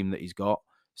the team that he's got,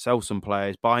 sell some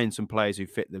players, buy in some players who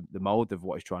fit the mold of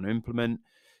what he's trying to implement.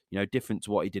 Different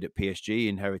to what he did at PSG,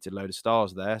 inherited a load of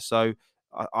stars there. So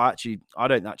I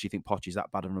don't actually think Poch is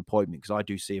that bad of an appointment because I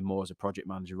do see him more as a project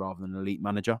manager rather than an elite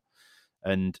manager.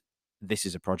 And this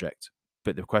is a project.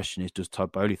 But the question is, does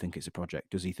Todd Bowley think it's a project?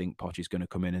 Does he think Poch is going to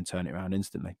come in and turn it around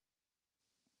instantly?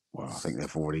 Well, I think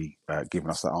they've already given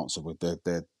us that answer with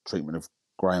their treatment of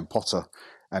Graham Potter.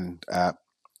 And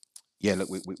yeah, look,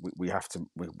 we have to.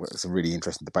 It's a really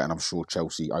interesting debate, and I'm sure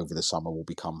Chelsea over the summer will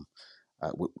become.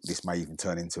 This may even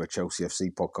turn into a Chelsea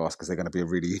FC podcast because they're going to be a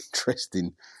really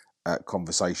interesting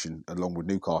conversation along with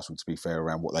Newcastle, to be fair,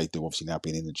 around what they do. Obviously, now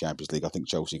being in the Champions League, I think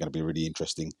Chelsea are going to be a really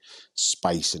interesting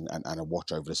space and a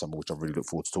watch over the summer, which I really look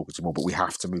forward to talking to more. But we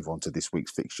have to move on to this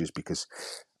week's fixtures because,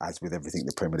 as with everything,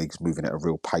 the Premier League's moving at a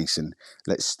real pace. And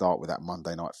let's start with that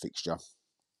Monday night fixture.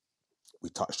 We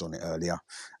touched on it earlier.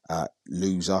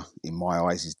 Loser, in my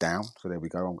eyes, is down. So there we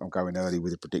go. I'm going early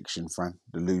with a prediction, Fran.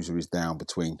 The loser is down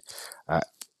between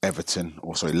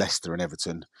Leicester and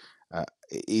Everton.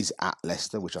 It is at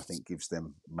Leicester, which I think gives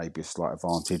them maybe a slight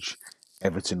advantage.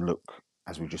 Everton look,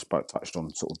 as we just touched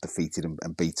on, sort of defeated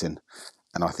and beaten.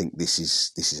 And I think this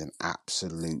is an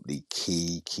absolutely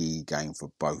key game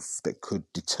for both that could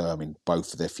determine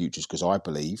both of their futures, because I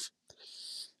believe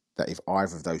that if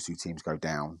either of those two teams go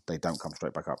down, they don't come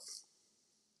straight back up.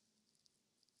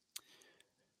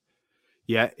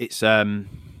 Yeah, it's a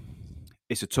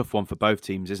tough one for both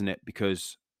teams, isn't it?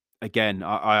 Because again,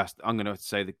 I'm going to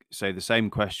say the same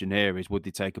question here: is would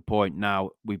they take a point?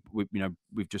 Now we've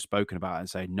just spoken about it and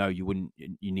say no, you wouldn't.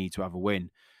 You need to have a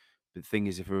win. But the thing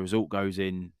is, if a result goes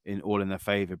in all in their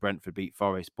favour, Brentford beat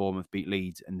Forest, Bournemouth beat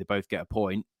Leeds, and they both get a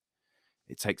point,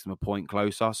 it takes them a point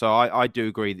closer. So I do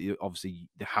agree that obviously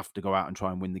they have to go out and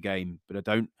try and win the game, but I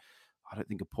don't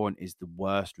think a point is the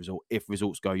worst result if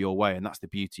results go your way, and that's the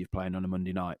beauty of playing on a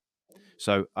Monday night.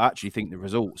 So I actually think the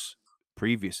results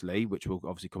previously, which will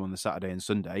obviously come on the Saturday and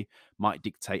Sunday, might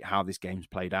dictate how this game's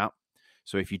played out.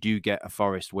 So if you do get a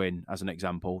Forest win, as an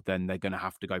example, then they're going to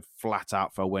have to go flat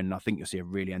out for a win. I think you'll see a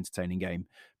really entertaining game.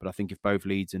 But I think if both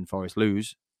Leeds and Forest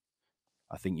lose,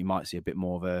 I think you might see a bit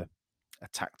more of a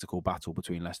tactical battle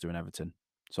between Leicester and Everton.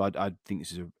 So I think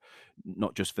this is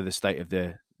not just for the state of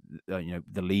the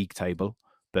league table,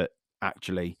 but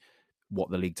actually what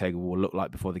the league table will look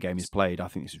like before the game is played. I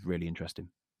think this is really interesting.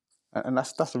 And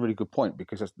that's a really good point,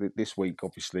 because this week,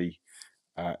 obviously,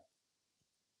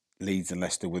 Leeds and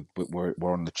Leicester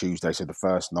were on the Tuesday, so the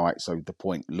first night. So the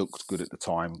point looked good at the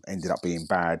time, ended up being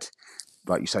bad.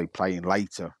 Like you say, playing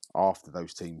later after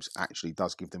those teams actually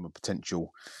does give them a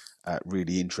potential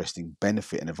really interesting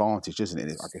benefit and advantage, doesn't it?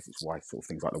 I guess it's why sort of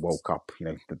things like the World Cup,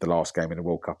 the last game in the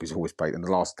World Cup is always played, and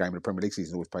the last game in the Premier League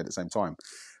season is always played at the same time.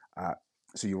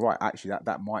 So you're right, actually,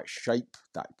 that might shape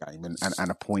that game,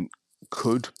 and a point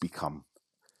could become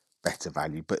better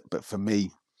value. But for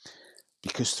me,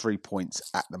 because 3 points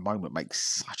at the moment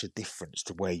makes such a difference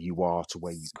to where you are to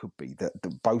where you could be, that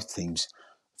both teams,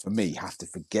 for me, have to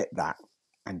forget that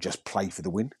and just play for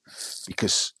the win.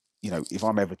 Because, if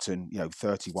I'm Everton,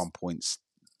 31 points,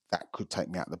 that could take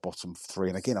me out of the bottom three.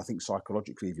 And again, I think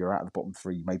psychologically, if you're out of the bottom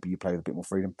three, maybe you play with a bit more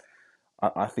freedom.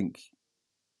 I think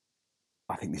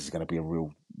this is going to be a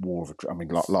real war of. I mean,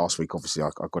 like last week, obviously, I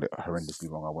got it horrendously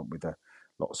wrong. I went with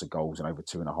lots of goals and over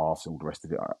 2.5 and all the rest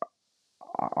of it.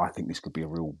 I think this could be a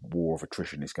real war of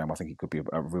attrition. This game, I think it could be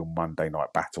a real Monday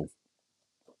night battle.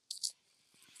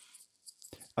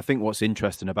 I think what's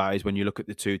interesting about it is when you look at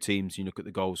the two teams, you look at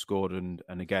the goals scored and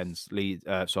against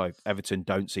Everton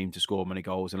don't seem to score many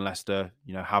goals, and Leicester,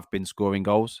 have been scoring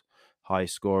goals,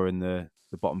 highest scorer in the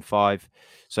bottom five.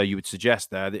 So you would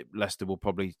suggest there that Leicester will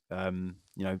probably,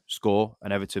 score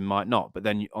and Everton might not. But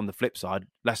then on the flip side,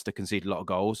 Leicester concede a lot of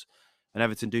goals, and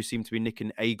Everton do seem to be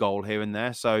nicking a goal here and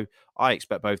there. So I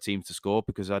expect both teams to score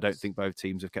because I don't think both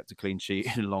teams have kept a clean sheet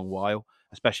in a long while,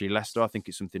 especially Leicester. I think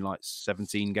it's something like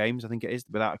 17 games, I think it is,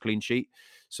 without a clean sheet.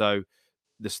 So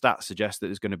the stats suggest that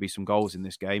there's going to be some goals in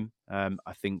this game.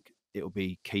 I think it'll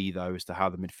be key, though, as to how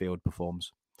the midfield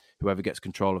performs. Whoever gets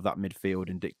control of that midfield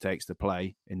and dictates the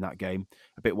play in that game,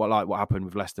 a bit like what happened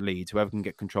with Leicester Leeds, whoever can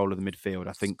get control of the midfield,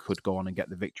 I think could go on and get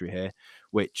the victory here,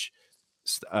 which,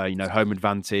 home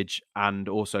advantage and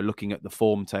also looking at the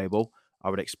form table, I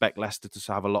would expect Leicester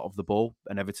to have a lot of the ball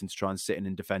and Everton to try and sit in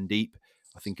and defend deep.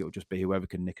 I think it will just be whoever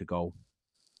can nick a goal.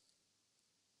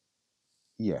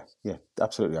 Yeah,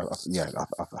 absolutely.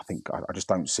 I think I just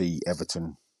don't see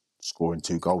Everton scoring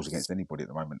 2 goals against anybody at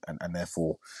the moment, and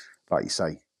therefore, like you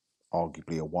say,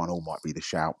 arguably a 1-1 might be the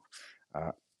shout.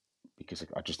 Because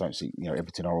I just don't see,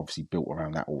 Everton are obviously built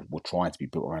around that, or trying to be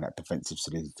built around that defensive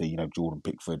solidity. Jordan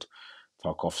Pickford,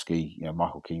 Tarkowski,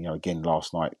 Michael Keane. Again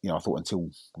last night, I thought until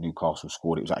Newcastle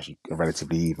scored, it was actually a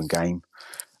relatively even game.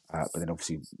 But then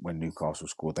obviously when Newcastle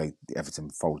scored, Everton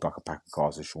folded like a pack of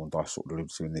cards, as Sean Dyche sort of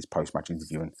alluded to in this post-match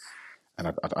interview. And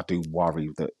I do worry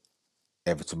that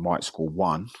Everton might score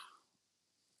 1,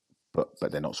 but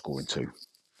they're not scoring 2.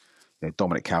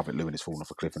 Dominic Calvert-Lewin has fallen off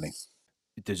a cliff, hasn't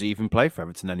he? Does he even play for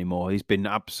Everton anymore? He's been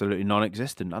absolutely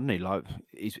non-existent, hasn't he? Like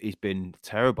he's been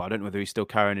terrible. I don't know whether he's still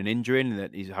carrying an injury and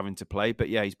that he's having to play, but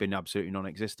yeah, he's been absolutely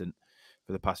non-existent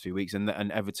for the past few weeks. And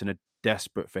Everton are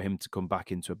desperate for him to come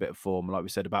back into a bit of form. Like we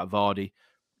said about Vardy,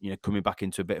 coming back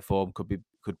into a bit of form could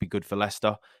be good for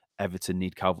Leicester. Everton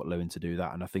need Calvert-Lewin to do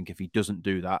that, and I think if he doesn't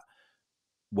do that,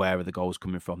 where are the goals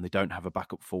coming from? They don't have a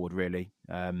backup forward really.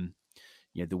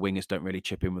 The wingers don't really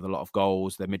chip in with a lot of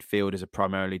goals. Their midfielders are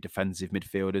primarily defensive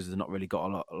midfielders. They've not really got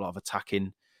a lot of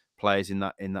attacking players in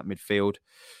that midfield.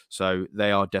 So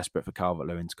they are desperate for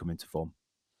Calvert-Lewin to come into form.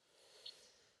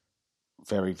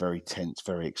 Very, very tense,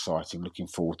 very exciting. Looking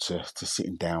forward to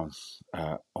sitting down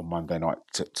on Monday night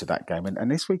to that game. And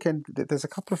this weekend, there's a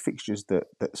couple of fixtures that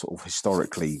sort of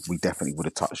historically we definitely would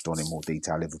have touched on in more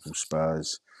detail. Liverpool,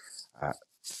 Spurs,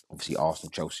 obviously Arsenal,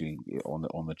 Chelsea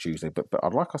on the Tuesday. But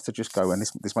I'd like us to just go, and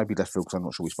this may be left field because I'm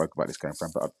not sure we spoke about this game,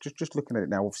 Fran, but just looking at it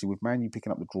now, obviously with Man U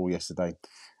picking up the draw yesterday,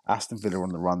 Aston Villa on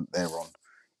the run they're on.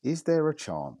 Is there a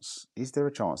chance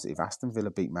that if Aston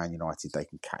Villa beat Man United, they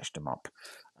can catch them up?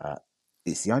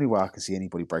 It's the only way I can see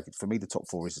anybody break it. For me, the top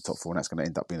 4 is the top 4, and that's going to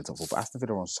end up being the top 4. But Aston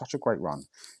Villa are on such a great run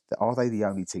that are they the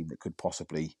only team that could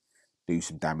possibly do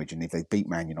some damage? And if they beat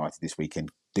Man United this weekend,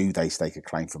 do they stake a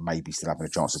claim for maybe still having a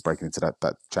chance of breaking into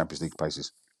that Champions League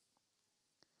places?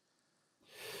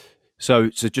 So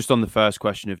just on the first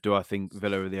question of do I think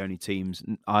Villa are the only teams?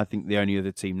 I think the only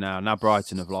other team now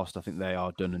Brighton have lost. I think they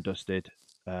are done and dusted.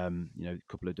 A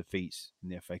couple of defeats in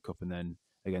the FA Cup and then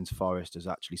against Forest has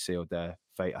actually sealed their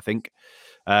fate, I think.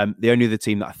 The only other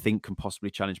team that I think can possibly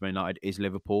challenge Man United is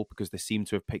Liverpool because they seem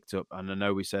to have picked up, and I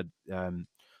know we said on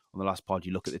the last pod,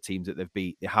 you look at the teams that they've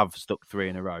beat, they have stuck 3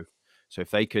 in a row. So if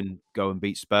they can go and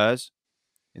beat Spurs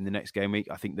in the next game week,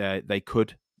 I think they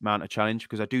could mount a challenge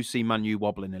because I do see Man U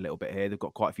wobbling a little bit here. They've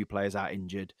got quite a few players out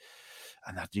injured,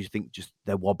 and I do think just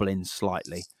they're wobbling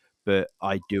slightly. But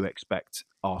I do expect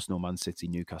Arsenal, Man City,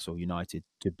 Newcastle United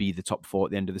to be the top 4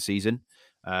 at the end of the season.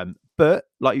 But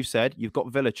like you said, you've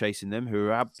got Villa chasing them, who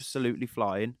are absolutely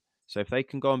flying. So if they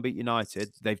can go and beat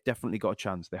United, they've definitely got a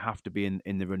chance. They have to be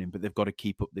in the running, but they've got to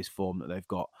keep up this form that they've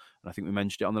got. And I think we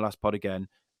mentioned it on the last pod again.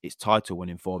 It's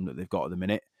title-winning form that they've got at the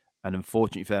minute. And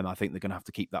unfortunately for them, I think they're going to have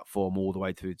to keep that form all the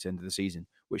way through to the end of the season,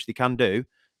 which they can do,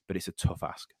 but it's a tough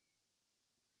ask.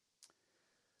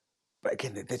 But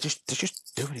again, they're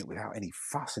just doing it without any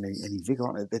fuss and any vigor,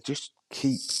 aren't they? They just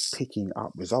keep picking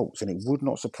up results, and it would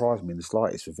not surprise me in the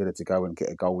slightest for Villa to go and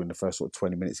get a goal in the first sort of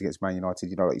 20 minutes against Man United.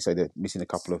 You know, like you say, they're missing a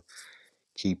couple of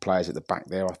key players at the back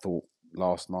there. I thought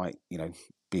last night, you know,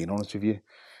 being honest with you,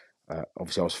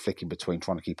 obviously I was flicking between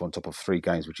trying to keep on top of 3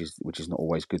 games, which is not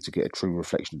always good to get a true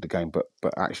reflection of the game. But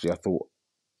actually, I thought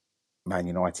Man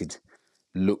United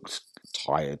looked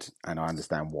tired, and I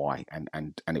understand why.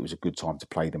 And it was a good time to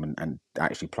play them. And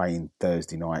actually playing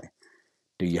Thursday night,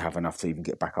 do you have enough to even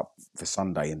get back up for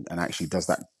Sunday? And actually, does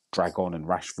that drag on? And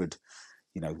Rashford,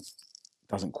 you know,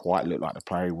 doesn't quite look like the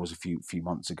player he was a few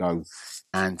months ago.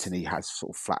 Anthony has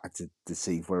sort of flattered to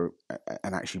deceive where,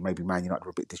 and actually maybe Man United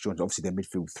were a bit disjointed. Obviously, their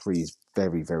midfield three is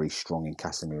very, very strong in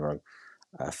Casemiro,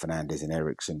 Fernandes, and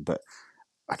Eriksen. But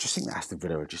I just think that Aston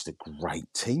Villa are just a great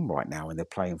team right now, and they're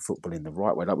playing football in the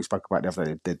right way. Like we spoke about the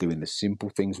other day, they're doing the simple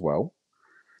things well,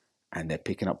 and they're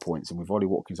picking up points. And with Ollie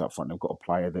Watkins up front, they've got a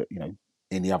player that, you know,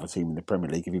 any other team in the Premier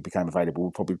League, if he became available,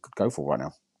 would probably go for right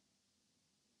now.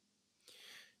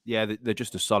 Yeah, they're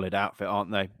just a solid outfit,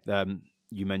 aren't they?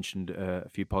 You mentioned a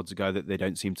few pods ago that they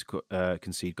don't seem to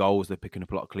concede goals. They're picking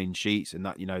up a lot of clean sheets, and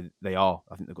that, you know, they are.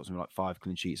 I think they've got something like 5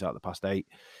 clean sheets out of the past 8.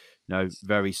 You know,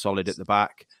 very solid at the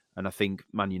back. And I think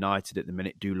Man United at the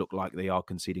minute do look like they are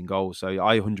conceding goals. So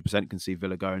I 100% can see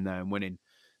Villa going there and winning.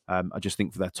 I just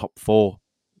think for their top 4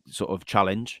 sort of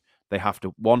challenge, they have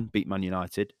to, one, beat Man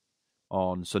United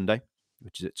on Sunday,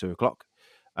 which is at 2 o'clock.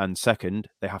 And second,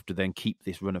 they have to then keep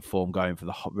this run of form going for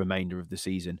the remainder of the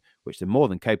season, which they're more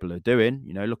than capable of doing.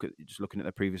 You know, looking at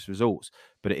their previous results,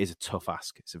 but it is a tough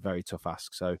ask. It's a very tough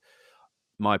ask. So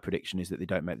my prediction is that they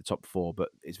don't make the top 4, but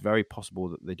it's very possible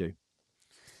that they do.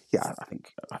 Yeah,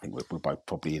 I think we're both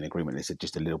probably in agreement. They said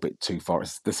just a little bit too far.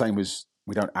 It's the same as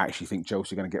we don't actually think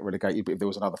Chelsea are going to get relegated, but if there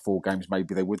was another 4 games,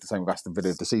 maybe they would. The same with Aston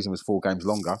Villa. If the season was 4 games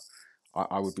longer,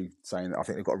 I would be saying that I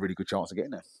think they've got a really good chance of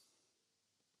getting there.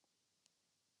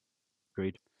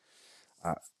 Agreed.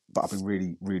 But I've been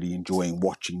really, really enjoying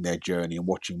watching their journey and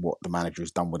watching what the manager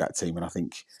has done with that team. And I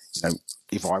think, you know,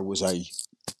 if I was a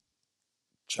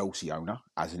Chelsea owner,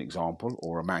 as an example,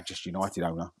 or a Manchester United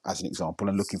owner, as an example,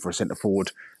 and looking for a centre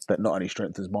forward that not only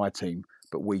strengthens my team,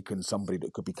 but weakens somebody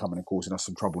that could be coming and causing us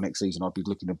some trouble next season, I'd be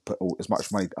looking to put as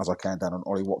much money as I can down on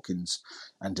Ollie Watkins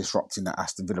and disrupting that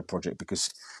Aston Villa project because,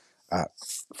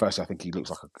 firstly, I think he looks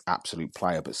like an absolute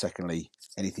player, but secondly,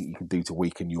 anything you can do to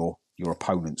weaken your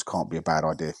opponents can't be a bad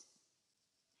idea.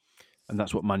 And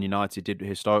that's what Man United did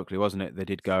historically, wasn't it? They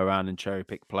did go around and cherry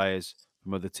pick players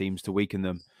from other teams to weaken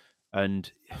them.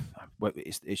 And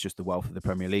it's just the wealth of the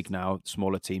Premier League now.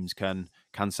 Smaller teams can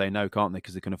say no, can't they?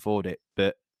 Because they can afford it.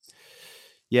 But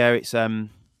yeah, it's something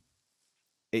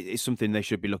they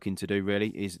should be looking to do. Really,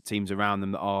 is teams around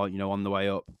them that are, you know, on the way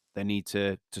up. They need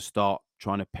to start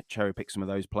trying to cherry pick some of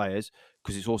those players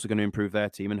because it's also going to improve their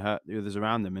team and hurt the others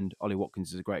around them. And Ollie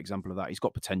Watkins is a great example of that. He's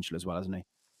got potential as well, hasn't he?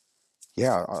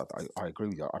 Yeah, I agree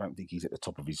with you. I don't think he's at the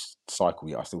top of his cycle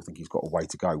yet. I still think he's got a way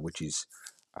to go, which is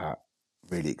uh,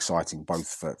 really exciting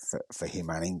both for him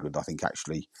and England. I think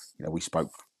actually, you know, we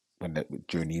spoke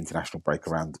during the international break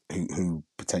around who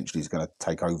potentially is going to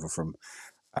take over from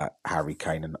Harry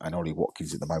Kane and Ollie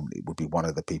Watkins at the moment. It would be one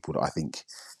of the people that I think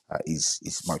is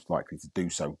most likely to do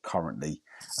so currently.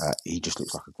 He just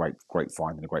looks like a great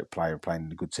find and a great player playing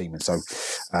in a good team. And so,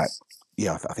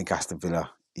 yeah, I think Aston Villa,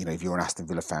 you know, if you're an Aston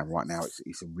Villa fan right now,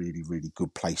 it's a really, really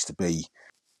good place to be.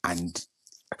 And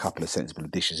a couple of sensible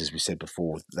additions, as we said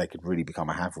before, they could really become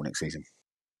a handful next season.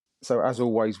 So, as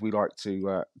always, we like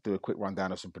to do a quick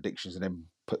rundown of some predictions and then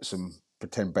put some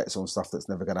pretend bets on stuff that's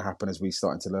never going to happen as we're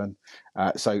starting to learn.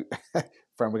 So,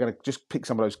 Fran, we're going to just pick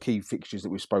some of those key fixtures that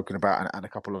we've spoken about and a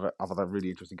couple of other really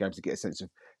interesting games to get a sense of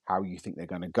how you think they're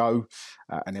going to go.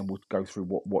 And then we'll go through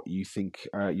what you think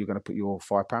you're going to put your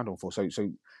 £5 on for. So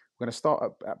we're going to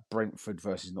start at Brentford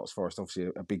versus Notts Forest.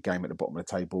 Obviously, a big game at the bottom of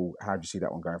the table. How do you see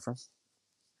that one going, Fran?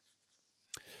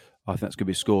 I think that's going to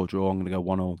be a score draw. I'm going to go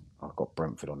 1-1. I've got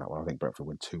Brentford on that one. I think Brentford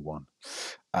win 2-1.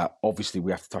 Obviously,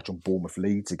 we have to touch on Bournemouth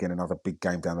Leeds. Again, another big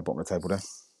game down the bottom of the table there.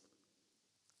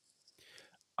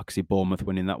 I can see Bournemouth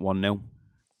winning that 1-0.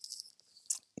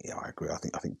 Yeah, I agree. I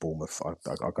think Bournemouth.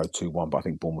 I'll go 2-1, but I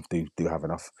think Bournemouth do have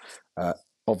enough.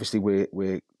 Obviously,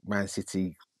 we're Man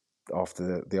City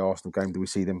after the Arsenal game. Do we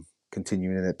see them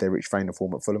continuing in their rich vein of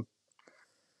form at Fulham?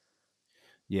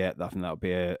 Yeah, I think that would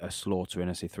be a slaughter, and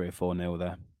I see 3 or 4-0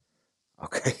 there.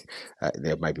 Okay,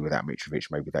 yeah, maybe without Mitrovic,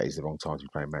 maybe that is the wrong time to be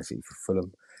playing Man City for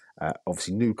Fulham.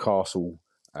 Obviously, Newcastle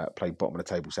play bottom of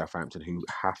the table Southampton, who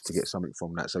have to get something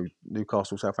from that. So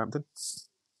Newcastle, Southampton.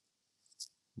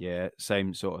 Yeah,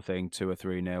 same sort of thing, 2 or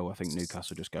 3-0. I think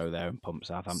Newcastle just go there and pump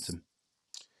Southampton.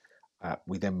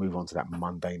 We then move on to that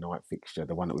Monday night fixture,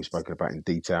 the one that we've spoken about in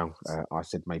detail. I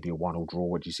said maybe a 1-1 draw.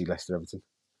 What do you see, Leicester Everton?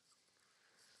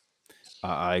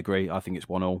 I agree. I think it's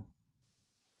 1-1.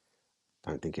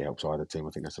 Don't think it helps either team.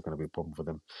 I think that's going to be a problem for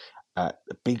them.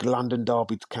 The big London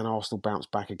derby. Can Arsenal bounce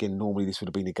back again? Normally, this would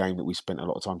have been a game that we spent a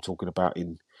lot of time talking about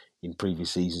in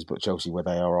previous seasons. But Chelsea, where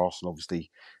they are, Arsenal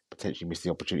obviously potentially missed the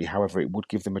opportunity. However, it would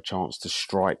give them a chance to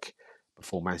strike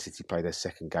before Man City play their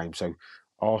second game. So,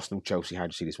 Arsenal, Chelsea, how do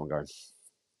you see this one going?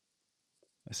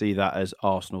 I see that as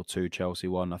Arsenal 2, Chelsea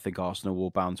 1. I think Arsenal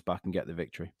will bounce back and get the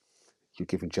victory. You're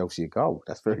giving Chelsea a goal.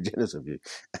 That's very generous of you.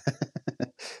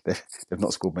 They've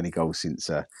not scored many goals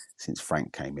since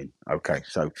Frank came in. Okay,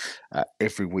 so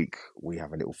every week we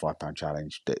have a little £5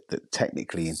 challenge that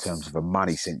technically, in terms of a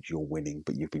money sense, you're winning,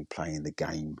 but you've been playing the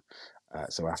game.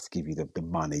 So I have to give you the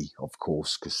money, of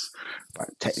course, because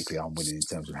technically I'm winning in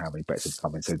terms of how many bets have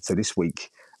come in. So this week,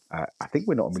 I think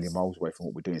we're not a million miles away from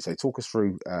what we're doing. So talk us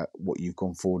through what you've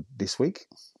gone for this week.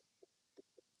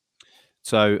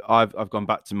 So I've gone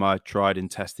back to my tried and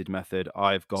tested method.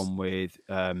 I've gone with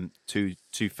two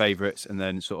favourites and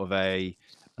then sort of an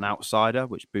outsider,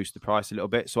 which boosts the price a little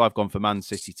bit. So I've gone for Man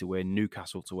City to win,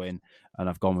 Newcastle to win, and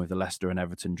I've gone with the Leicester and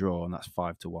Everton draw, and that's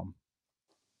 5-1.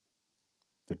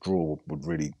 The draw would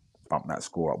really bump that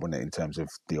score up, wouldn't it, in terms of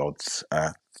the odds?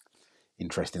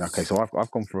 Interesting. Okay, so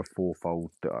I've gone for a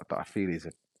fourfold that I feel is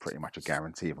pretty much a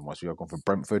guarantee of them. So I've gone for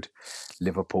Brentford,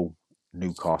 Liverpool,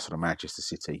 Newcastle, and Manchester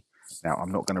City. Now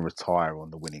I'm not going to retire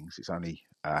on the winnings. It's only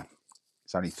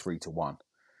 3-1,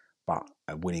 but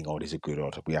a winning odd is a good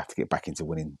odd. We have to get back into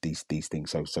winning these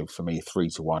things. So for me,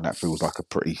 3-1, that feels like a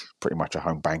pretty much a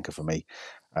home banker for me.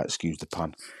 Excuse the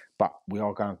pun. But we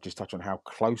are going to just touch on how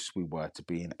close we were to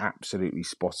being absolutely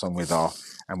spot on with our,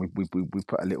 and we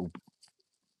put a little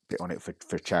bit on it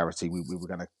for charity. We were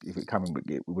going to, if it came in,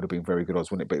 it would have been very good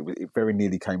odds, wouldn't it? But it very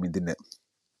nearly came in, didn't it?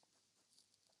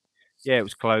 Yeah, it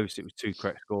was close. It was 2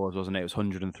 correct scores, wasn't it? It was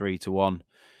 103-1.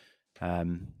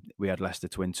 We had Leicester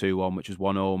to win 2-1, which was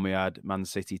 1-1. And we had Man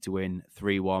City to win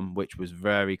 3-1, which was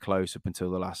very close up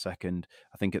until the last second.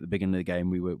 I think at the beginning of the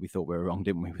game, we thought we were wrong,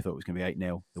 didn't we? We thought it was going to be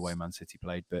 8-0 the way Man City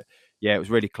played. But yeah, it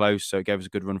was really close. So it gave us a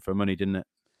good run for money, didn't it?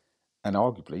 And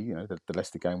arguably, the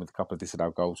Leicester game with a couple of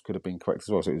disallowed goals could have been correct as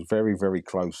well. So it was very, very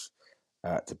close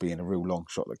to being a real long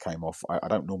shot that came off. I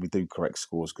don't normally do correct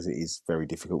scores because it is very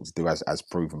difficult to do, as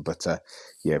proven. But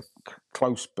yeah,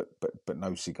 close, but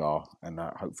no cigar. And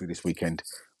hopefully this weekend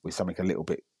with something a little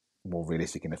bit more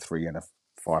realistic in a 3 and a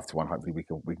 5-1. Hopefully we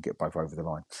can get both over the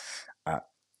line.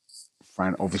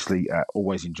 Fran, obviously,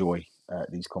 always enjoy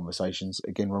these conversations.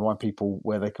 Again, remind people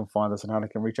where they can find us and how they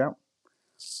can reach out.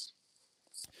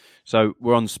 So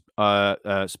we're on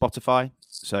Spotify.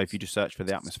 So if you just search for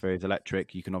The Atmosphere is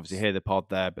Electric, you can obviously hear the pod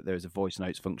there, but there is a voice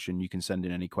notes function. You can send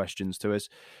in any questions to us.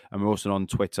 And we're also on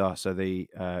Twitter. So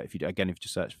if you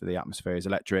just search for The Atmosphere is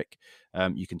Electric,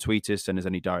 you can tweet us, send us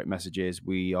any direct messages.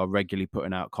 We are regularly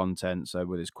putting out content. So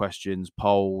whether it's questions,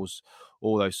 polls,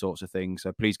 all those sorts of things.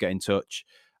 So please get in touch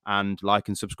and like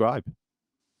and subscribe.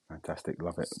 Fantastic.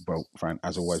 Love it. Well, Fran,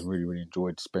 as always, really, really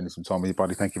enjoyed spending some time with you,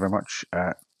 buddy. Thank you very much.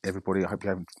 Everybody, I hope you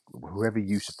have, whoever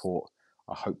you support,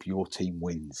 I hope your team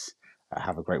wins.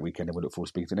 Have a great weekend and we look forward to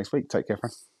speaking to you next week. Take care,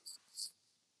 Fran.